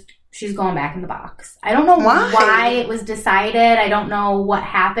she's going back in the box. I don't know why it was decided. I don't know what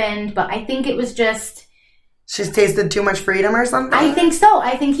happened, but I think it was just... She's tasted too much freedom or something? I think so.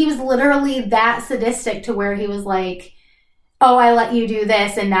 I think he was literally that sadistic to where he was like, oh, I let you do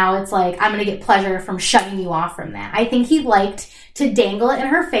this, and now it's like, I'm going to get pleasure from shutting you off from that. I think he liked to dangle it in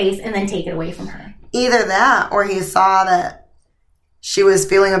her face and then take it away from her. Either that, or he saw that she was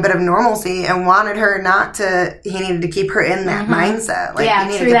feeling a bit of normalcy and wanted her he needed to keep her in that mindset. Like,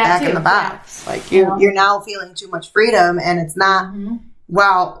 you need to get back in the box. Yeah. Like, you're now feeling too much freedom, and it's not,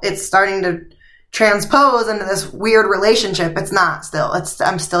 it's starting to transpose into this weird relationship. It's not still.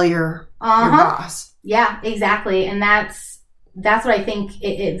 I'm still your boss. Yeah, exactly. And that's what I think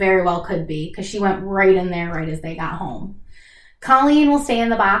it very well could be, because she went right in there right as they got home. Colleen will stay in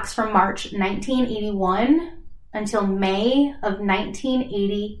the box from March 1981 until May of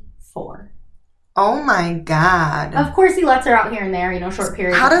 1984. Oh my God. Of course he lets her out here and there, short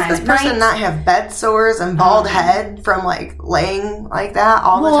periods of time. How does this person not have bed sores and bald head from laying like that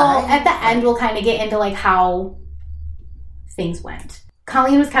all the time? Well, at the end we'll kind of get into how things went.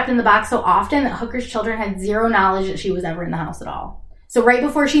 Colleen was kept in the box so often that Hooker's children had zero knowledge that she was ever in the house at all. So right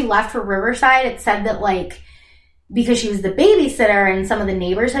before she left for Riverside, it said that because she was the babysitter and some of the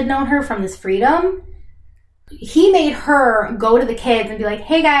neighbors had known her from this freedom, he made her go to the kids and be like,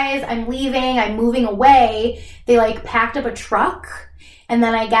 hey guys, I'm leaving, I'm moving away. They packed up a truck, and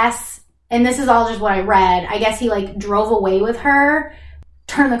then I guess, and this is all just what I read, I guess he drove away with her,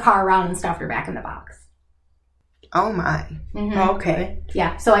 turned the car around and stuffed her back in the box. Oh my. Mm-hmm. Okay.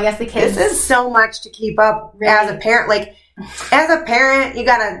 Yeah, so I guess the kids... This is so much to keep up as a parent. As a parent, you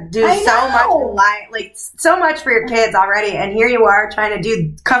gotta do so much in life, so much for your kids already, and here you are trying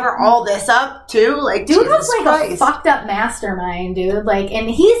to cover all this up too. Dude was a fucked up mastermind, dude. And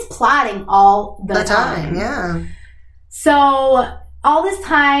he's plotting all the time. Yeah. So all this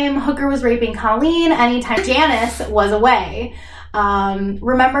time, Hooker was raping Colleen anytime Janice was away.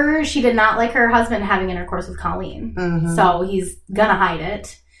 Remember, she did not like her husband having intercourse with Colleen, so he's gonna hide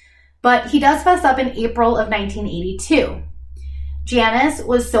it. But he does fess up in April of 1982. Janice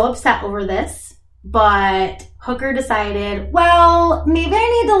was so upset over this, but Hooker decided, well, maybe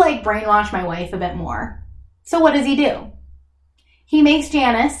I need to brainwash my wife a bit more. So what does he do? He makes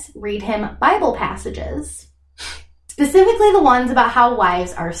Janice read him Bible passages, specifically the ones about how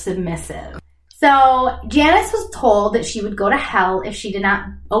wives are submissive. So Janice was told that she would go to hell if she did not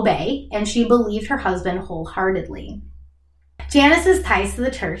obey, and she believed her husband wholeheartedly. Janice's ties to the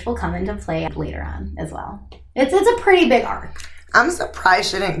church will come into play later on as well. It's a pretty big arc. I'm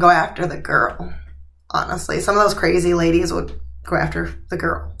surprised she didn't go after the girl, honestly. Some of those crazy ladies would go after the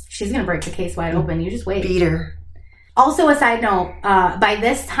girl. She's going to break the case wide open. You just wait. Beat her. Also, a side note, by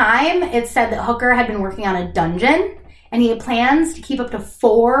this time, it's said that Hooker had been working on a dungeon, and he had plans to keep up to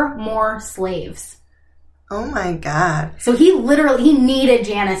 4 more slaves. Oh my God. So he needed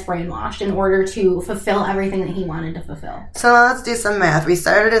Janice brainwashed in order to fulfill everything that he wanted to fulfill. So let's do some math. We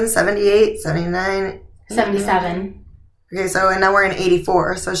started in 78, 79. 77. Okay, and now we're in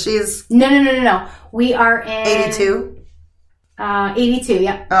 84. So she's... No. We are in... 82? 82,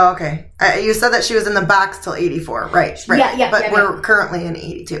 yep. Oh, okay. You said that she was in the box till 84. Right. Yeah. But we're currently in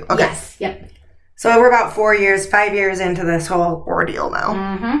 82. Okay. Yes, yep. So we're about 5 years into this whole ordeal now.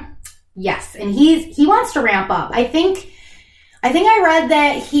 Mm-hmm. Yes, and he wants to ramp up. I think I read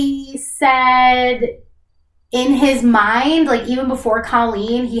that he said in his mind, like even before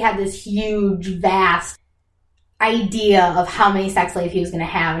Colleen, he had this huge, vast idea of how many sex slaves he was going to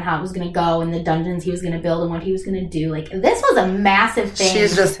have and how it was going to go and the dungeons he was going to build and what he was going to do. Like, this was a massive thing.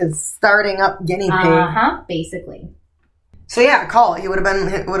 She's just his starting up guinea pig. Basically. So yeah, a cult. It would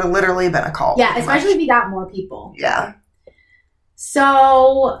have literally been a cult. Yeah, especially if you got more people. Yeah.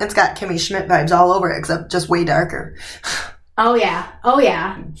 So it's got Kimmy Schmidt vibes all over it, except just way darker. Oh yeah.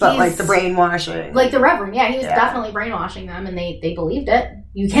 But like the brainwashing. Like the Reverend, yeah, he was definitely brainwashing them and they believed it.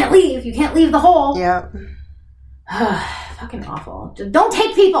 You can't leave the hole. Yeah. Fucking awful. Just don't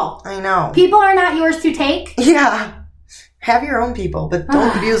take people. I know. People are not yours to take. Yeah. Have your own people, but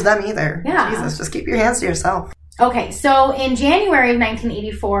don't abuse them either. Yeah. Jesus, just keep your hands to yourself. Okay, so in January of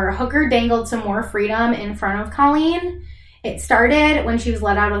 1984, Hooker dangled some more freedom in front of Colleen. It started when she was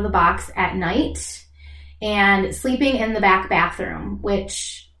let out of the box at night and sleeping in the back bathroom,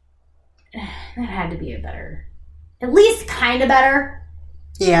 which that had to be at least kind of better.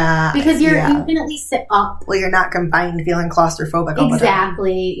 Yeah. Because you can at least sit up. Well, you're not confined feeling claustrophobic all the time.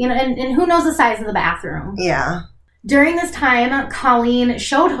 Exactly. You know, and who knows the size of the bathroom. Yeah. During this time, Colleen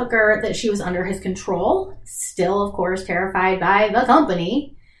showed Hooker that she was under his control, still, of course, terrified by the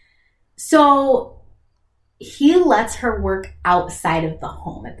company. So he lets her work outside of the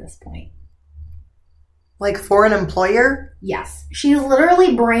home at this point. Like for an employer? Yes. She's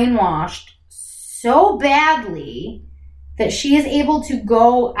literally brainwashed so badly that she is able to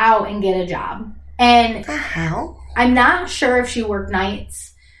go out and get a job. And what the hell? I'm not sure if she worked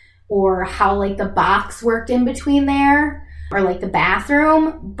nights or how like the box worked in between there or like the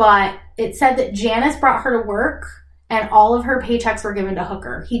bathroom, but it said that Janice brought her to work and all of her paychecks were given to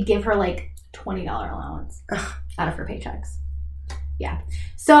Hooker. He'd give her like $20 allowance out of her paychecks. Yeah.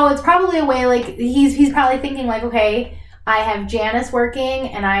 So it's probably a way like he's probably thinking like, okay, I have Janice working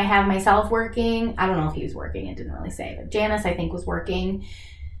and I have myself working. I don't know if he was working. It didn't really say, but Janice, I think, was working.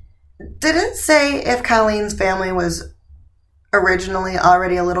 Did it say if Colleen's family was originally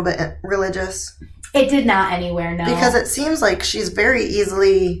already a little bit religious? It did not anywhere, no. Because it seems like she's very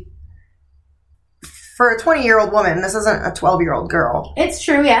easily, for a 20-year-old woman, this isn't a 12-year-old girl. It's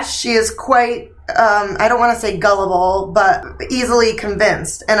true, yes. She is quite, I don't want to say gullible, but easily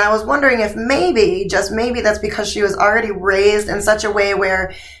convinced. And I was wondering if maybe, just maybe, that's because she was already raised in such a way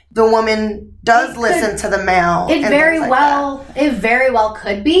where the woman does listen to the male. It very well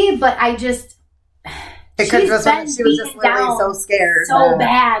could be, but I just... It could just be she was just literally so scared. So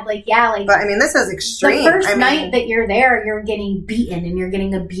bad. Like, yeah, like... But, I mean, this is extreme. The first night that you're there, you're getting beaten and you're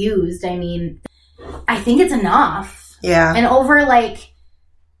getting abused. I mean, I think it's enough. Yeah. And over, like...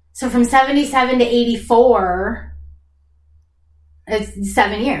 So from 77 to 84, it's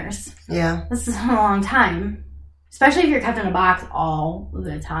 7 years. Yeah. This is a long time. Especially if you're kept in a box all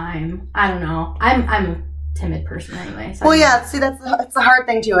the time. I don't know. I'm a timid person anyway. So well, yeah. See, that's a hard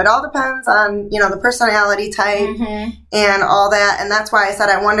thing too. It all depends on, the personality type and all that. And that's why I said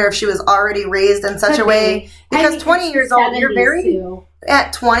I wonder if she was already raised in such a way. Because 20 years old, you're very...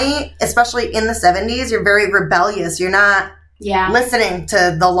 At 20, especially in the 70s, you're very rebellious. You're not... Yeah. listening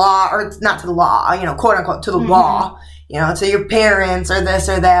to the law, or not to the law, quote unquote, to the law, to your parents or this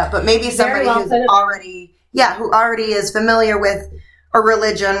or that, but maybe somebody who's already, who already is familiar with a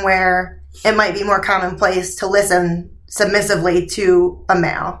religion where it might be more commonplace to listen submissively to a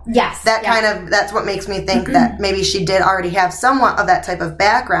male. Yes. That's what makes me think that maybe she did already have somewhat of that type of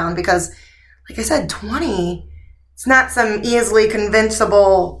background because, like I said, 20, it's not some easily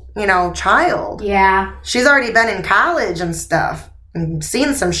convincible child. Yeah. She's already been in college and stuff and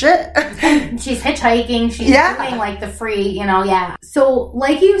seen some shit. She's hitchhiking. She's doing like the free, So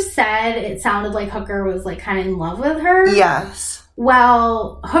like you said, it sounded like Hooker was like kind of in love with her. Yes.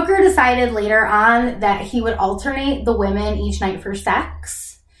 Well, Hooker decided later on that he would alternate the women each night for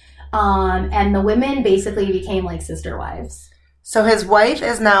sex. And the women basically became like sister wives. So his wife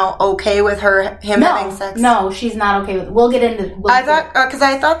is now okay with him having sex? No, she's not okay with it. We'll get into... I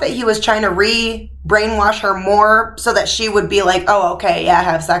thought that he was trying to brainwash her more so that she would be like, oh, okay, yeah,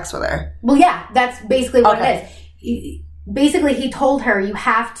 have sex with her. Well, yeah, that's basically what it is. Basically, he told her, you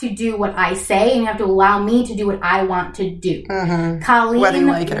have to do what I say and you have to allow me to do what I want to do. Colleen whether you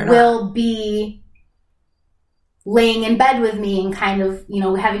like it or will not. be laying in bed with me and kind of,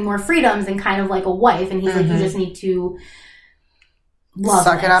 having more freedoms and kind of like a wife. And he's like, you just need to...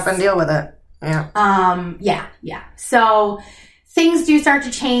 Suck it up and deal with it. Yeah. Yeah. So things do start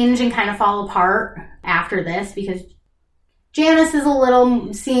to change and kind of fall apart after this because Janice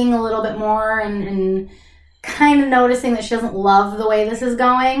is seeing a little bit more and kind of noticing that she doesn't love the way this is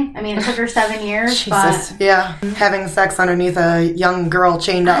going. I mean, it took her 7 years, Jesus. but... Yeah, having sex underneath a young girl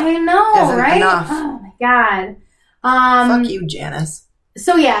chained up I know, isn't right? enough. Oh, my God. Fuck you, Janice.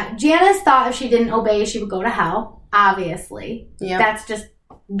 So, yeah, Janice thought if she didn't obey, she would go to hell, obviously. Yeah. That's just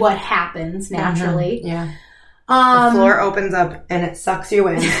what happens naturally. Yeah. The floor opens up and it sucks you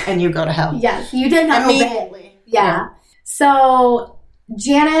in and you go to hell. Yes, you did not obey. Immediately. Yeah. So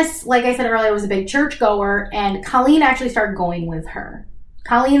Janice, like I said earlier, was a big church goer, and Colleen actually started going with her.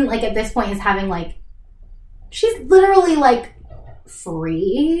 Colleen, like, at this point is having, like, she's literally, like,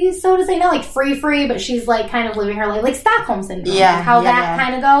 free, so to say. Not, like, free, but she's, like, kind of living her life, like Stockholm Syndrome. Yeah. Like how that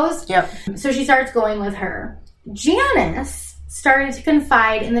kind of goes. Yep. So she starts going with her. Janice started to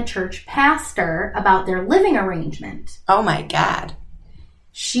confide in the church pastor about their living arrangement. Oh, my God.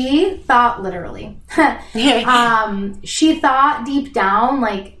 She thought, literally, she thought deep down,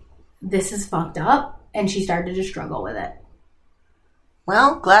 like, this is fucked up, and she started to struggle with it.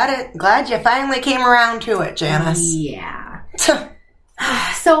 Well, glad you finally came around to it, Janice. Yeah.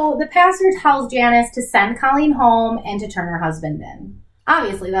 So the pastor tells Janice to send Colleen home and to turn her husband in.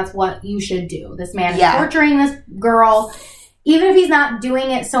 Obviously, that's what you should do. This man is torturing this girl. Even if he's not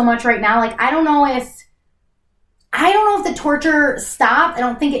doing it so much right now, like, I don't know if the torture stopped. I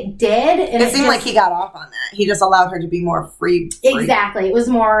don't think it did. And it seemed like he got off on that. He just allowed her to be more free. Exactly. It was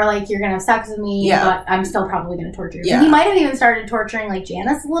more like, you're going to have sex with me, but I'm still probably going to torture you. Yeah. He might have even started torturing, like,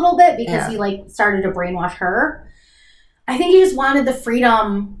 Janice a little bit because he, like, started to brainwash her. I think he just wanted the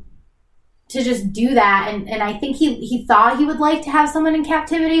freedom to just do that. And I think he thought he would like to have someone in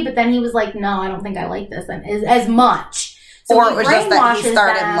captivity, but then he was like, no, I don't think I like this as much. So or it was just that he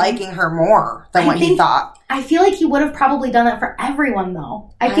started liking her more than what he thought. I feel like he would have probably done that for everyone,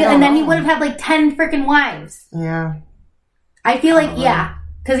 though. And then he would have had, like, 10 freaking wives. Yeah. I feel like,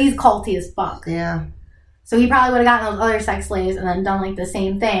 because he's culty as fuck. Yeah. So he probably would have gotten those other sex slaves and then done, like, the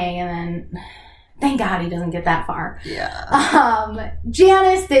same thing, and then... Thank God he doesn't get that far. Yeah.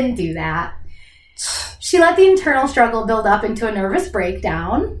 Janice didn't do that. She let the internal struggle build up into a nervous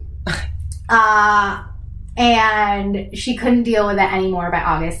breakdown. And she couldn't deal with it anymore by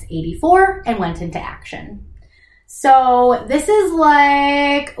August 84 and went into action. So this is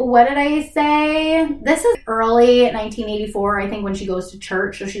like, what did I say? This is early 1984, I think, when she goes to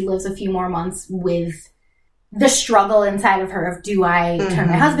church. So she lives a few more months with the struggle inside of her of, do I turn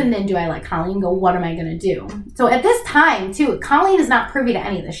my husband in? Do I let Colleen go? What am I going to do? So at this time, too, Colleen is not privy to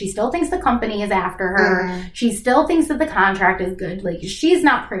any of this. She still thinks the company is after her. She still thinks that the contract is good. Like, she's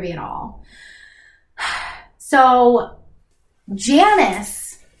not privy at all. So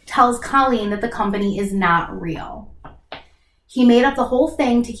Janice tells Colleen that the company is not real. He made up the whole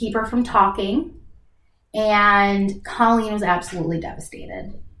thing to keep her from talking, and Colleen was absolutely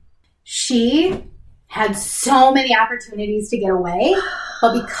devastated. She had so many opportunities to get away,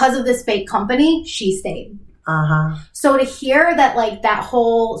 but because of this fake company, she stayed. So to hear that, like, that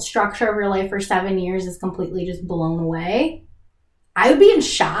whole structure of your life for 7 years is completely just blown away, I would be in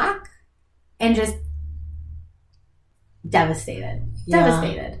shock and just devastated.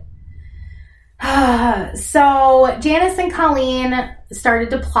 So Janice and Colleen started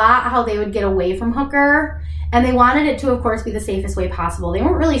to plot how they would get away from Hooker, and they wanted it to, of course, be the safest way possible. They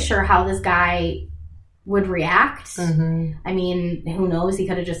weren't really sure how this guy would react. I mean, who knows? He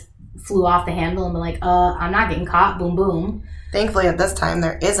could have just flew off the handle and been like, I'm not getting caught. Boom, boom. Thankfully, at this time,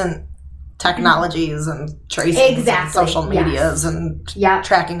 there isn't technologies and tracing and social medias and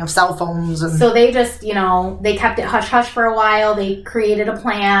tracking of cell phones. And so they just, they kept it hush-hush for a while. They created a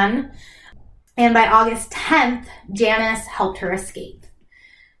plan. And by August 10th, Janice helped her escape.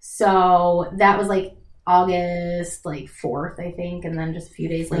 So that was like August 4th, I think. And then just a few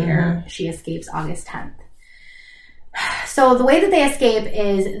days later, she escapes August 10th. So the way that they escape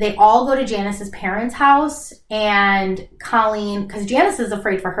is they all go to Janice's parents' house, and Colleen, because Janice is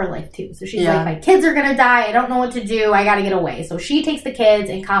afraid for her life too. So she's like, my kids are going to die. I don't know what to do. I got to get away. So she takes the kids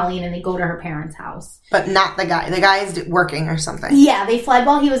and Colleen, and they go to her parents' house. But not the guy. The guy is working or something. Yeah, they fled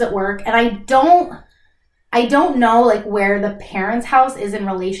while he was at work. And I don't know, like, where the parents' house is in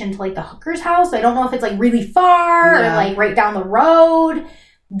relation to, like, the hooker's house. So I don't know if it's, like, really far or, like, right down the road.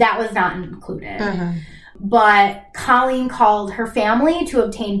 That was not included. But Colleen called her family to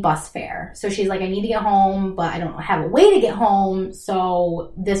obtain bus fare. So she's like, I need to get home, but I don't have a way to get home.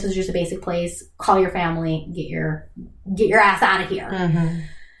 So this was just a basic place. Call your family, get your ass out of here.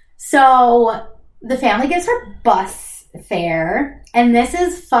 So the family gets her bus fare, and this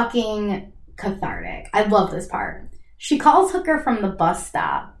is fucking cathartic. I love this part. She calls Hooker from the bus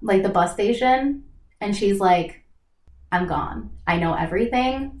stop, like the bus station, and she's like, I'm gone. I know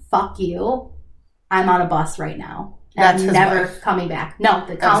everything. Fuck you. I'm on a bus right now. That's I'm his never wife. coming back. No,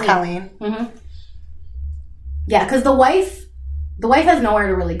 That was Colleen. Mm-hmm. Yeah, because the wife has nowhere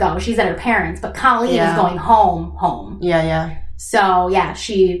to really go. She's at her parents', but Colleen is going home. Yeah. So, yeah,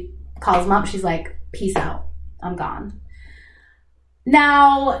 she calls him up. She's like, peace out. I'm gone.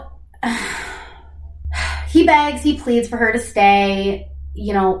 Now, he begs, he pleads for her to stay.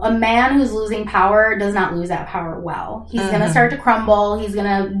 You know, a man who's losing power does not lose that power well. He's going to start to crumble. He's going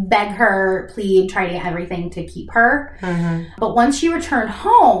to beg her, plead, try to get everything to keep her. But once she returned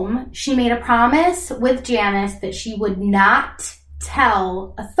home, she made a promise with Janice that she would not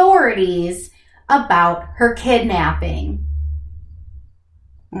tell authorities about her kidnapping.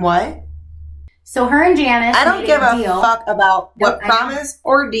 What? So her and Janice I don't made give a deal. fuck about what promise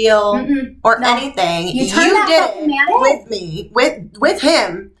or deal or anything. You You turned that did fucking man it with me, with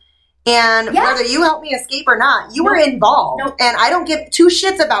him. And whether you help me escape or not, you were involved. And I don't give two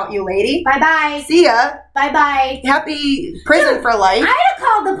shits about you, lady. Bye-bye. See ya. Bye-bye. Happy prison for life. I'd have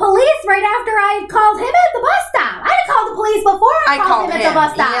called the police right after I called him at the bus stop. I'd have called the police before I called him at the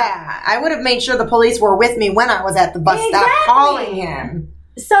bus stop. Yeah, I would have made sure the police were with me when I was at the bus stop calling him.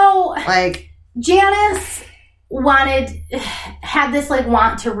 So, like, Janice had this like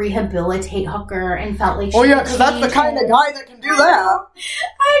want to rehabilitate Hooker and felt like she because that's the kind of guy that can do that.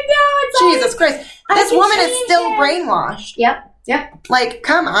 I know. Jesus Christ. This woman is still brainwashed. Yep. Like,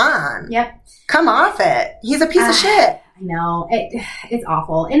 come on. Yep. Come off it. He's a piece of shit. I know. It's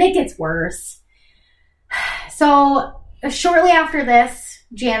awful. And it gets worse. So, shortly after this,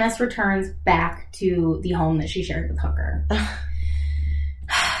 Janice returns back to the home that she shared with Hooker.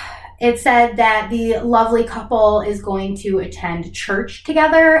 It said that the lovely couple is going to attend church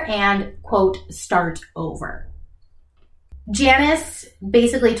together and, quote, start over. Janice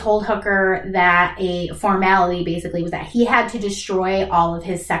basically told Hooker that a formality basically was that he had to destroy all of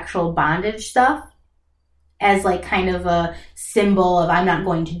his sexual bondage stuff as like kind of a symbol of I'm not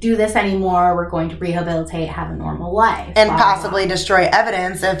going to do this anymore. We're going to rehabilitate, have a normal life. And possibly destroy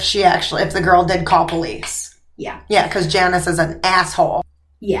evidence if the girl did call police. Yeah. Yeah, because Janice is an asshole.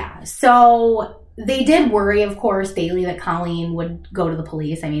 Yeah. So they did worry, of course, daily that Colleen would go to the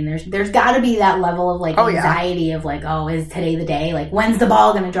police. I mean, there's got to be that level of like anxiety of like, oh, is today the day? Like, when's the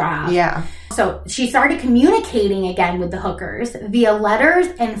ball going to drop? Yeah. So she started communicating again with the Hookers via letters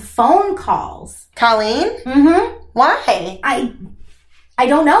and phone calls. Colleen? Mm-hmm. Why? I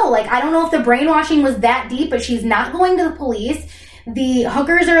don't know. Like, I don't know if the brainwashing was that deep, but she's not going to the police. The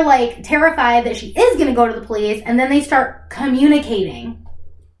Hookers are like terrified that she is going to go to the police, and then they start communicating.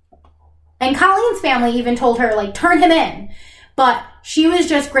 And Colleen's family even told her, like, turn him in. But she was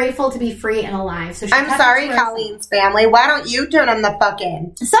just grateful to be free and alive. So I'm sorry, Colleen's family. Why don't you turn him the fuck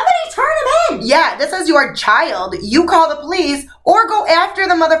in? Somebody turn him in! Yeah, this is your child. You call the police or go after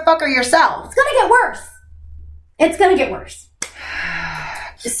the motherfucker yourself. It's gonna get worse. It's gonna get worse.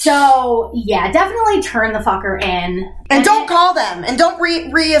 So, yeah, definitely turn the fucker in. And don't call them. And don't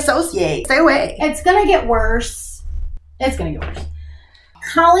reassociate. Stay away. It's gonna get worse. It's gonna get worse.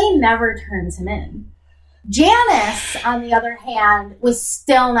 Colleen never turns him in. Janice, on the other hand, was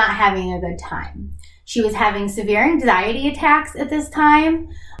still not having a good time. She was having severe anxiety attacks at this time,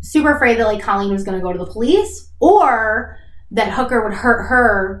 super afraid that like Colleen was going to go to the police or that Hooker would hurt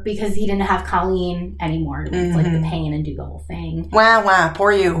her because he didn't have Colleen anymore to like the pain and do the whole thing. Wow,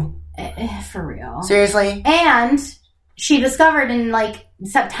 poor you. For real. Seriously? And she discovered in like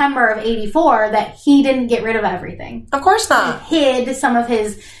September of 84 that he didn't get rid of everything. Of course not. He hid some of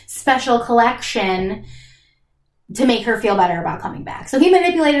his special collection to make her feel better about coming back. So he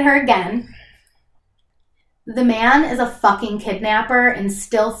manipulated her again. The man is a fucking kidnapper and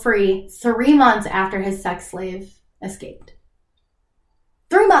still free 3 months after his sex slave escaped.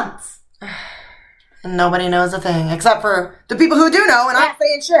 3 months. And nobody knows a thing except for the people who do know and aren't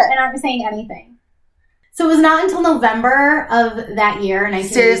saying shit. And aren't saying anything. So it was not until November of that year, 1984.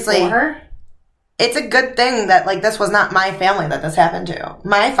 Seriously, it's a good thing that like this was not my family that this happened to.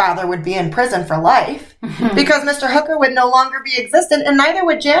 My father would be in prison for life because Mr. Hooker would no longer be existent, and neither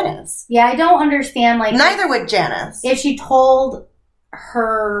would Janice. Yeah, I don't understand. Like, neither would Janice. If she told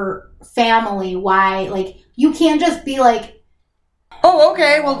her family why, like, you can't just be like, oh,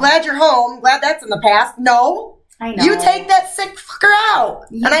 okay, well, glad you're home. Glad that's in the past. No. I know. You take that sick fucker out.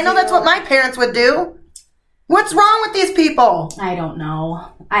 You and I know that's what my parents would do. What's wrong with these people? I don't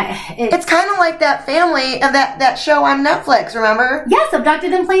know. It's kind of like that family and that show on Netflix, remember? Yes,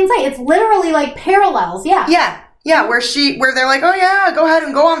 Abducted in Plain Sight. It's literally like parallels, yeah. Yeah, where they're like, oh yeah, go ahead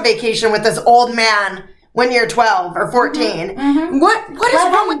and go on vacation with this old man when you're 12 or 14. Mm-hmm. What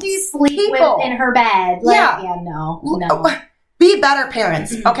is wrong with these people? In her bed. Like, yeah, no. Be better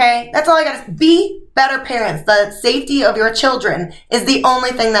parents, okay? That's all I got to say. Be better parents. The safety of your children is the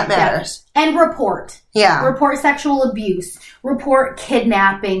only thing that matters. Yeah. And report. Yeah. Report sexual abuse. Report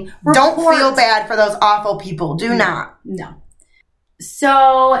kidnapping. Don't feel bad for those awful people. Do not. No.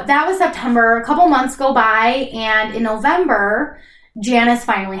 So that was September. A couple months go by, and in November, Janice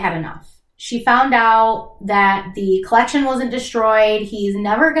finally had enough. She found out that the collection wasn't destroyed. He's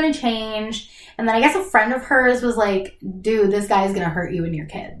never going to change. And then I guess a friend of hers was like, dude, this guy's going to hurt you and your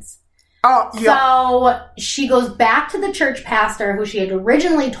kids. Oh, yeah. So she goes back to the church pastor who she had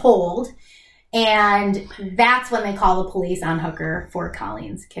originally told, and that's when they call the police on Hooker for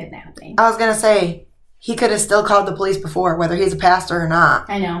Colleen's kidnapping. I was going to say, he could have still called the police before, whether he's a pastor or not.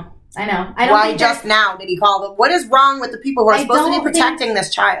 I know. Why just now did he call them? What is wrong with the people who are supposed to be protecting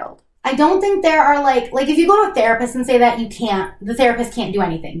this child? I don't think there are like if you go to a therapist and say that the therapist can't do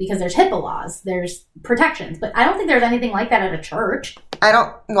anything because there's HIPAA laws, there's protections, but I don't think there's anything like that at a church.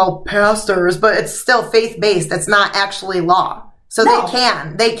 Pastors, but it's still faith-based. It's not actually law. So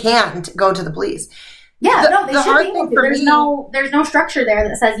they can't go to the police. Yeah, they should be able to. There's no structure there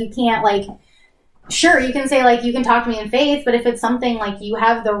that says you can't sure, you can say you can talk to me in faith, but if it's something you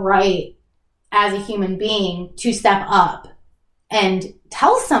have the right as a human being to step up and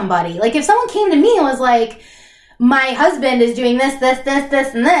tell somebody. If someone came to me and was like, my husband is doing this,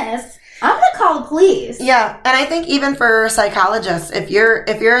 and this, I'm going to call the police. Yeah, and I think even for psychologists, if you're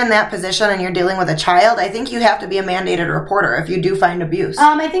in that position and you're dealing with a child, I think you have to be a mandated reporter if you do find abuse.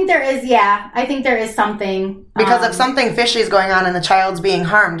 I think there is something. Because if something fishy is going on and the child's being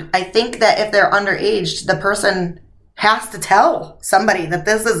harmed, I think that if they're underage, the person has to tell somebody that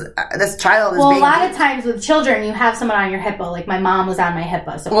this child is being... Well, a lot of times with children, you have someone on your HIPAA. Like, my mom was on my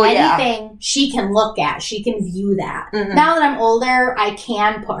HIPAA. So anything she can look at, she can view that. Mm-hmm. Now that I'm older, I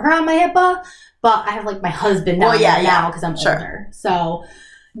can put her on my HIPAA, but I have, my husband now because I'm older. So,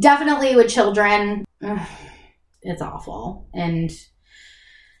 definitely with children, it's awful. And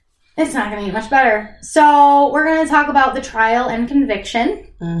it's not going to get much better. So, we're going to talk about the trial and conviction.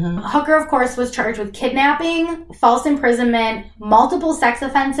 Mm-hmm. Hooker, of course, was charged with kidnapping, false imprisonment, multiple sex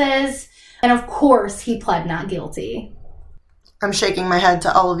offenses, and of course, he pled not guilty. I'm shaking my head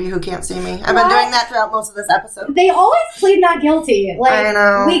to all of you who can't see me. I've been doing that throughout most of this episode. They always plead not guilty. I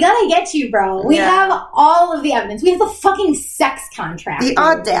know. We gotta get you, bro. We have all of the evidence. We have the fucking sex contract. The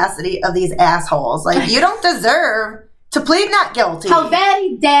audacity of these assholes. You don't deserve to plead not guilty. How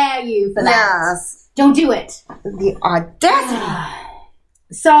very dare you for that. Yes. Don't do it. The audacity.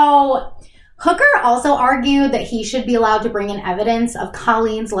 So, Hooker also argued that he should be allowed to bring in evidence of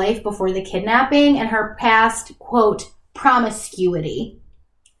Colleen's life before the kidnapping and her past, quote, promiscuity.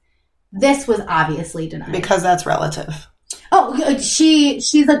 This was obviously denied. Because that's relative. Oh,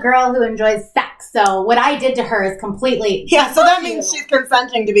 she's a girl who enjoys sex, so what I did to her is completely... Yeah, so that means she's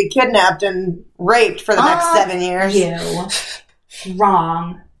consenting to be kidnapped and raped for the next 7 years. You.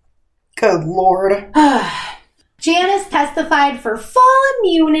 Wrong. Good Lord. Janice testified for full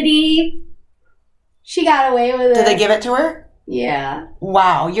immunity. She got away with it. Did they give it to her? Yeah.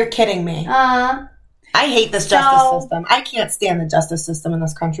 Wow, you're kidding me. I hate this justice system. I can't stand the justice system in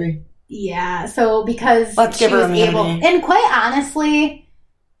this country. Yeah, so because Let's give her immunity. And quite honestly,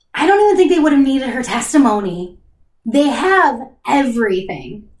 I don't even think they would have needed her testimony. They have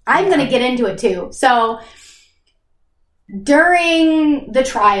everything. I'm going to get into it too. So... During the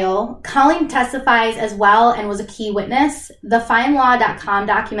trial, Colleen testifies as well and was a key witness. The FindLaw.com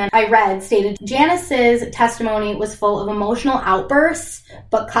document I read stated Janice's testimony was full of emotional outbursts,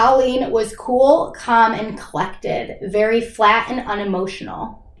 but Colleen was cool, calm, and collected, very flat and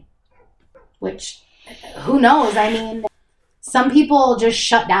unemotional. Which, who knows? I mean, some people just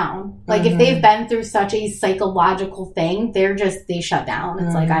shut down. If they've been through such a psychological thing, they shut down.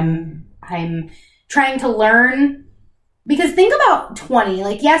 It's I'm trying to learn. Because think about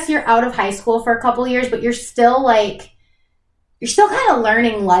 20. Yes, you're out of high school for a couple of years, but you're still kind of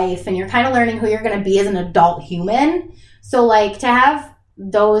learning life and you're kind of learning who you're going to be as an adult human. So, to have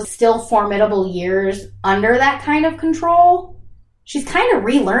those still formidable years under that kind of control, she's kind of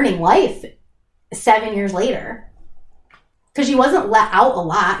relearning life 7 years later. Because she wasn't let out a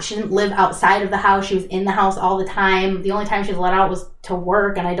lot. She didn't live outside of the house. She was in the house all the time. The only time she was let out was to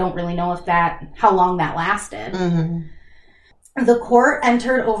work, and I don't really know how long that lasted. Mm-hmm. The court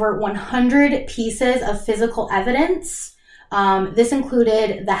entered over 100 pieces of physical evidence. This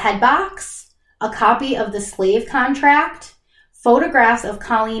included the head box, a copy of the slave contract, photographs of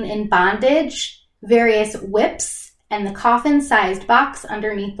Colleen in bondage, various whips, and the coffin-sized box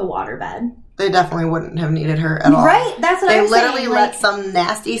underneath the waterbed. They definitely wouldn't have needed her at all. Right? That's what I'm saying. They literally let some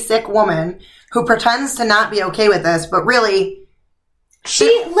nasty, sick woman who pretends to not be okay with this, but really... She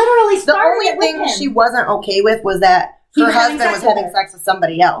literally started the only thing she wasn't okay with was that her husband was having sex with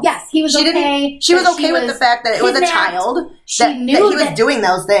somebody else. Yes, he was okay. She was okay with the fact that it was a child, that he was doing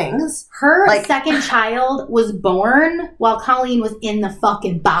those things. Her second child was born while Colleen was in the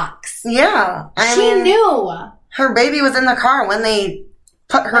fucking box. Yeah. She knew. Her baby was in the car when they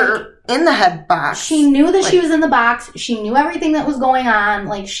put her in the head box. She knew that she was in the box. She knew everything that was going on.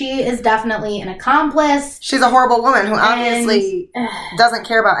 Like, she is definitely an accomplice. She's a horrible woman who obviously doesn't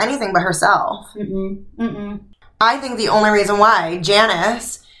care about anything but herself. I think the only reason why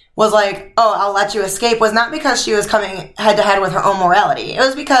Janice was like, oh, I'll let you escape was not because she was coming head to head with her own morality. It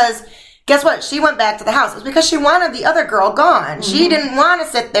was because, guess what? She went back to the house. It was because she wanted the other girl gone. She didn't want to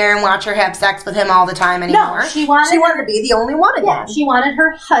sit there and watch her have sex with him all the time anymore. No, she wanted to be the only one again. Yeah, she wanted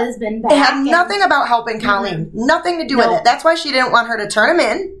her husband back. It had nothing about helping Colleen. Nothing to do with it. That's why she didn't want her to turn him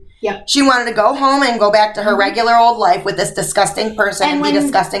in. Yep. She wanted to go home and go back to her regular old life with this disgusting person and be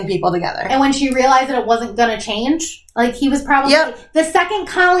disgusting people together. And when she realized that it wasn't going to change, like, he was probably... The second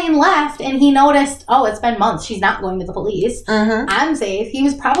Colleen left and he noticed, oh, it's been months, she's not going to the police. I'm safe. He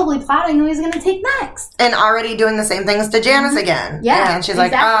was probably plotting who he was going to take next. And already doing the same things to Janice again. Yeah, and she's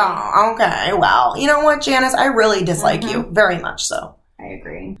like, oh, okay, well, you know what, Janice? I really dislike you. Very much so. I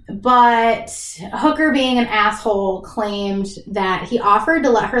agree. But Hooker, being an asshole, claimed that he offered to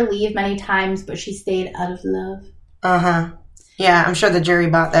let her leave many times, but she stayed out of love. Yeah, I'm sure the jury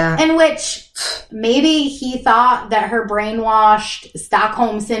bought that. In which maybe he thought that her brainwashed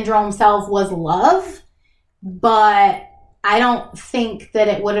Stockholm Syndrome self was love, but I don't think that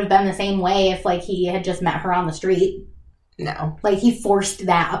it would have been the same way if, like, he had just met her on the street. No. Like, he forced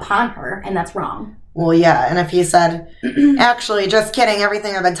that upon her, and that's wrong. Well, yeah, and if he said, actually, just kidding,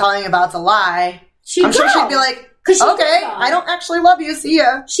 everything I've been telling you about's a lie, I'm sure she'd be like, okay, I don't actually love you, see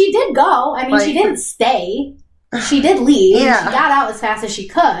ya. She did go. I mean, she didn't stay. She did leave. She got out as fast as she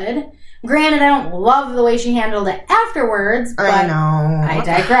could. Granted, I don't love the way she handled it afterwards, but I know. I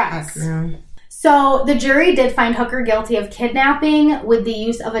digress. So, the jury did find Hooker guilty of kidnapping with the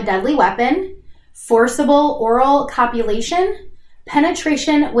use of a deadly weapon, forcible oral copulation,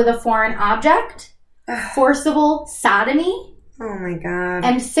 penetration with a foreign object, forcible sodomy, oh my God,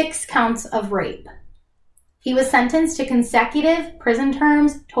 and 6 counts of rape. He was sentenced to consecutive prison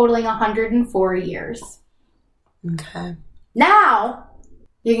terms totaling 104 years. Okay. Now,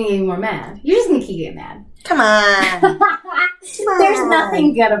 you're going to get more mad. You're just going to keep getting mad. Come on. There's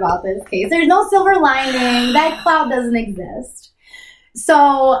nothing good about this case. There's no silver lining. That cloud doesn't exist.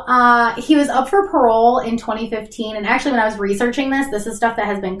 So, he was up for parole in 2015. And actually, when I was researching this is stuff that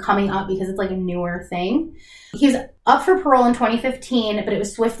has been coming up because it's like a newer thing. He was up for parole in 2015, but it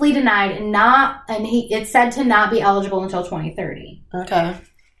was swiftly denied it said to not be eligible until 2030. Okay.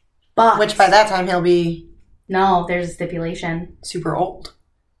 But which by that time he'll be... No, there's a stipulation. Super old.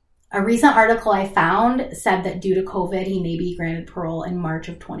 A recent article I found said that due to COVID, he may be granted parole in March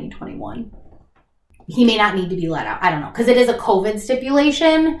of 2021. He may not need to be let out. I don't know, because it is a COVID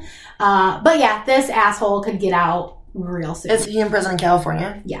stipulation. But yeah, this asshole could get out real soon. Is he in prison in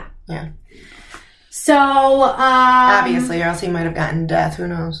California? Yeah. Yeah. So, obviously, or else he might have gotten death. Who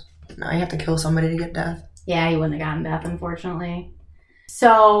knows? No, you have to kill somebody to get death. Yeah, he wouldn't have gotten death, unfortunately.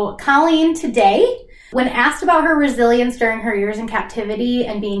 So, Colleen today, when asked about her resilience during her years in captivity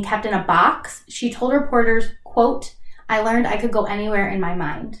and being kept in a box, she told reporters, quote, "I learned I could go anywhere in my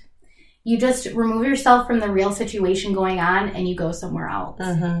mind. You just remove yourself from the real situation going on and you go somewhere else."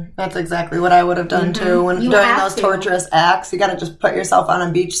 That's exactly what I would have done too. When during those torturous acts, you got to just put yourself on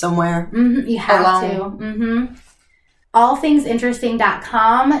a beach somewhere. You have to.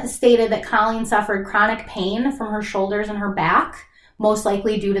 AllThingsInteresting.com stated that Colleen suffered chronic pain from her shoulders and her back, most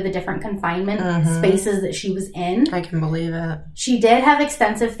likely due to the different confinement spaces that she was in. I can believe it. She did have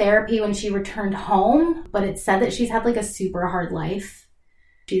extensive therapy when she returned home, but it said that she's had like a super hard life.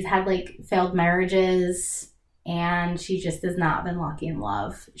 She's had like failed marriages and she just has not been lucky in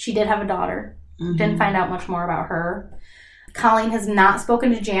love. She did have a daughter. Didn't find out much more about her. Colleen has not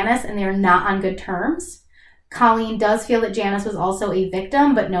spoken to Janice and they are not on good terms. Colleen does feel that Janice was also a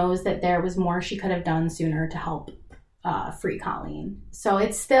victim, but knows that there was more she could have done sooner to help free Colleen. So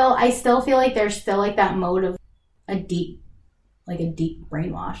I still feel like there's still like that mode of a deep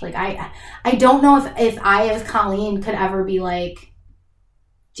brainwash. Like I don't know if I as Colleen could ever be like,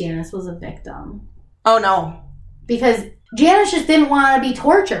 Janice was a victim. Oh, no. Because Janice just didn't want to be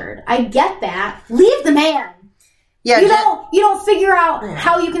tortured. I get that. Leave the man. Yeah, you don't figure out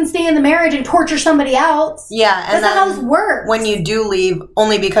how you can stay in the marriage and torture somebody else. Yeah, and that's not how this works. When you do leave,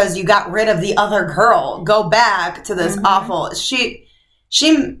 only because you got rid of the other girl, go back to this awful. She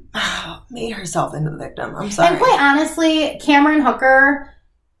made herself into the victim. I'm sorry. And quite honestly, Cameron Hooker,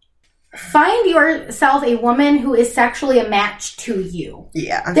 find yourself a woman who is sexually a match to you.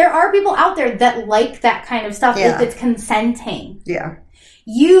 Yeah. There are people out there that like that kind of stuff if it's consenting. Yeah.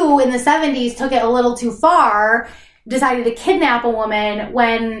 You, in the 70s, took it a little too far, decided to kidnap a woman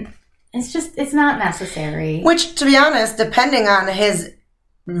when it's not necessary. Which, to be honest, depending on his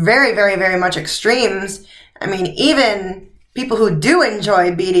very, very, very much extremes, I mean, even people who do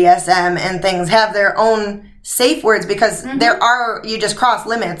enjoy BDSM and things have their own safe words because you just cross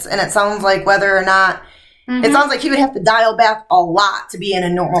limits, and it sounds like whether or not, it sounds like he would have to dial back a lot to be in a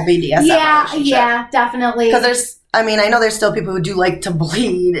normal BDSM relationship. Yeah, definitely. Because I know there's still people who do like to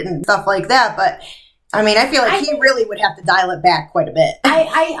bleed and stuff like that, but I mean, I feel like he really would have to dial it back quite a bit.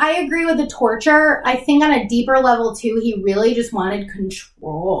 I agree with the torture. I think on a deeper level, too, he really just wanted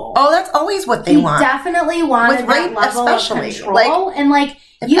control. Oh, that's always what they want. He definitely wanted that level of control.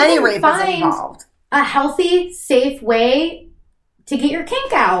 If you can find a healthy, safe way to get your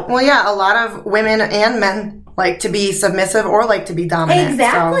kink out. Well, yeah, a lot of women and men like to be submissive or like to be dominant.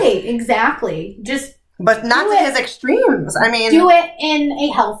 Exactly. But not to his extremes. I mean, do it in a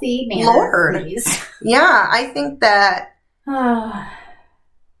healthy manner, please. Yeah, I think that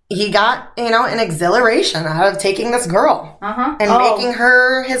he got, an exhilaration out of taking this girl and making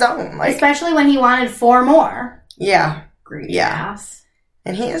her his own. Especially when he wanted 4 more. Yeah. Greedy ass.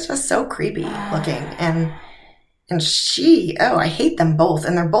 And he is just so creepy looking. And she, I hate them both.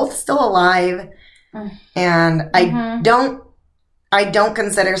 And they're both still alive. And I don't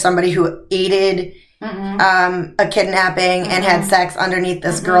consider somebody who aided a kidnapping and had sex underneath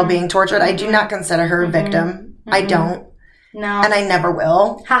this girl being tortured. I do not consider her a victim. I don't. No. And I never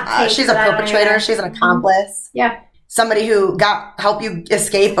will. She's a perpetrator. She's an accomplice. Yeah. Somebody who help you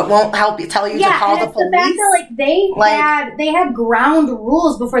escape but won't help you tell you to call the police. The fact that they had ground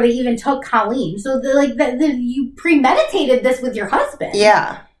rules before they even took Colleen. So you premeditated this with your husband.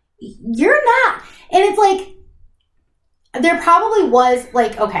 Yeah. You're not. And it's like, there probably was,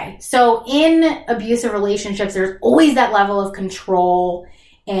 so in abusive relationships, there's always that level of control,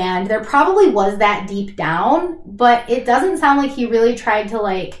 and there probably was that deep down, but it doesn't sound like he really tried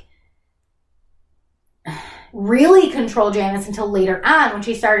to, really control Janice until later on, when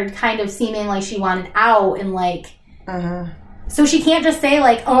she started kind of seeming like she wanted out, and, so she can't just say,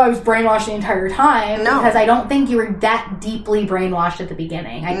 I was brainwashed the entire time, because I don't think you were that deeply brainwashed at the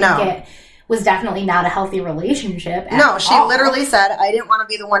beginning. I think it was definitely not a healthy relationship at all. She literally said, I didn't want to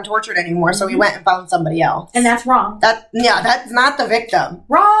be the one tortured anymore, so we went and found somebody else. And that's wrong. That's not the victim.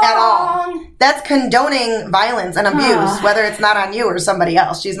 Wrong! At all. That's condoning violence and abuse, whether it's not on you or somebody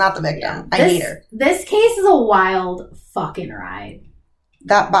else. She's not the victim. I hate her. This case is a wild fucking ride.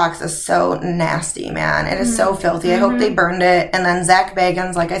 That box is so nasty, man. It is so filthy. I hope they burned it. And then Zach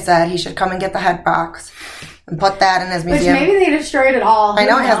Bagans, like I said, he should come and get the head box and put that in his museum. Which maybe they destroyed it all. I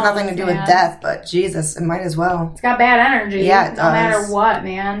know it has nothing to do with death, but Jesus, it might as well. It's got bad energy. Yeah, it does. No matter what,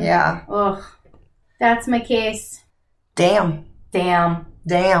 man. Yeah. Ugh. That's my case. Damn. But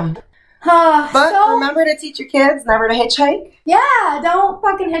remember to teach your kids never to hitchhike. Yeah, don't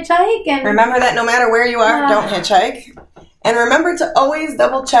fucking hitchhike. And remember that no matter where you are, don't hitchhike. And remember to always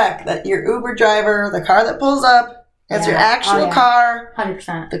double check that your Uber driver, the car that pulls up, is your actual car.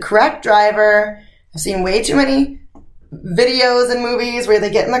 100%. The correct driver. I've seen way too many videos and movies where they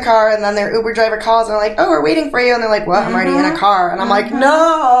get in the car and then their Uber driver calls and they're like, we're waiting for you. And they're like, what? I'm already in a car. And I'm like,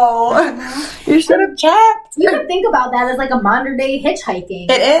 no, you should have checked. You could think about that as a modern day hitchhiking.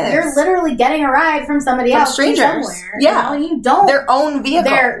 It is. You're literally getting a ride from somebody else. Strangers. Somewhere. Yeah. You don't. Their own vehicle.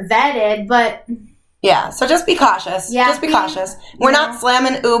 They're vetted, but... Yeah, so just be cautious. Yeah, just be cautious. We're not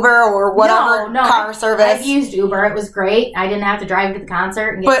slamming Uber or whatever car service. I've used Uber. It was great. I didn't have to drive to the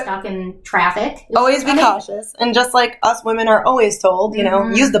concert and get stuck in traffic. Always be cautious. And just like us women are always told,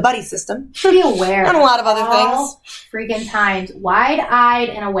 use the buddy system. Be aware. And a lot of other things. Freaking times. Wide-eyed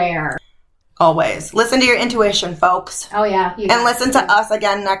and aware. Always. Listen to your intuition, folks. Oh, yeah. And listen to us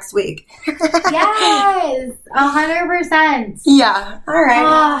again next week. Yes. 100%. Yeah. All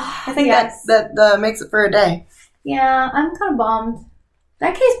right. I think that makes it for a day. Yeah. I'm kind of bummed.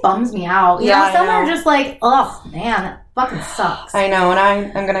 That case bums me out. Some are just like, oh, man, that fucking sucks. I know. And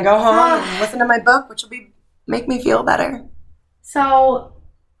I'm going to go home and listen to my book, which will make me feel better. So,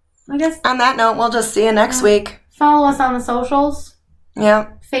 I guess... On that note, we'll just see you next week. Follow us on the socials.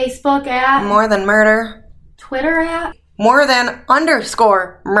 Yeah. Facebook at More Than Murder. Twitter at More Than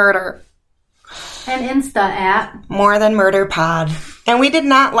 _murder. And Insta at More Than Murder Pod. And we did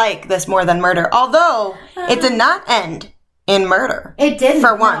not like this More Than Murder, although it did not end in murder. It didn't.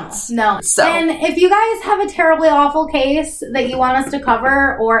 For once. No. So. And if you guys have a terribly awful case that you want us to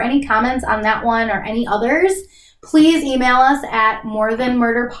cover or any comments on that one or any others, please email us at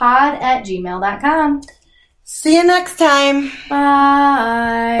morethanmurderpod@gmail.com. See you next time.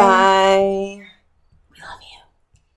 Bye. Bye.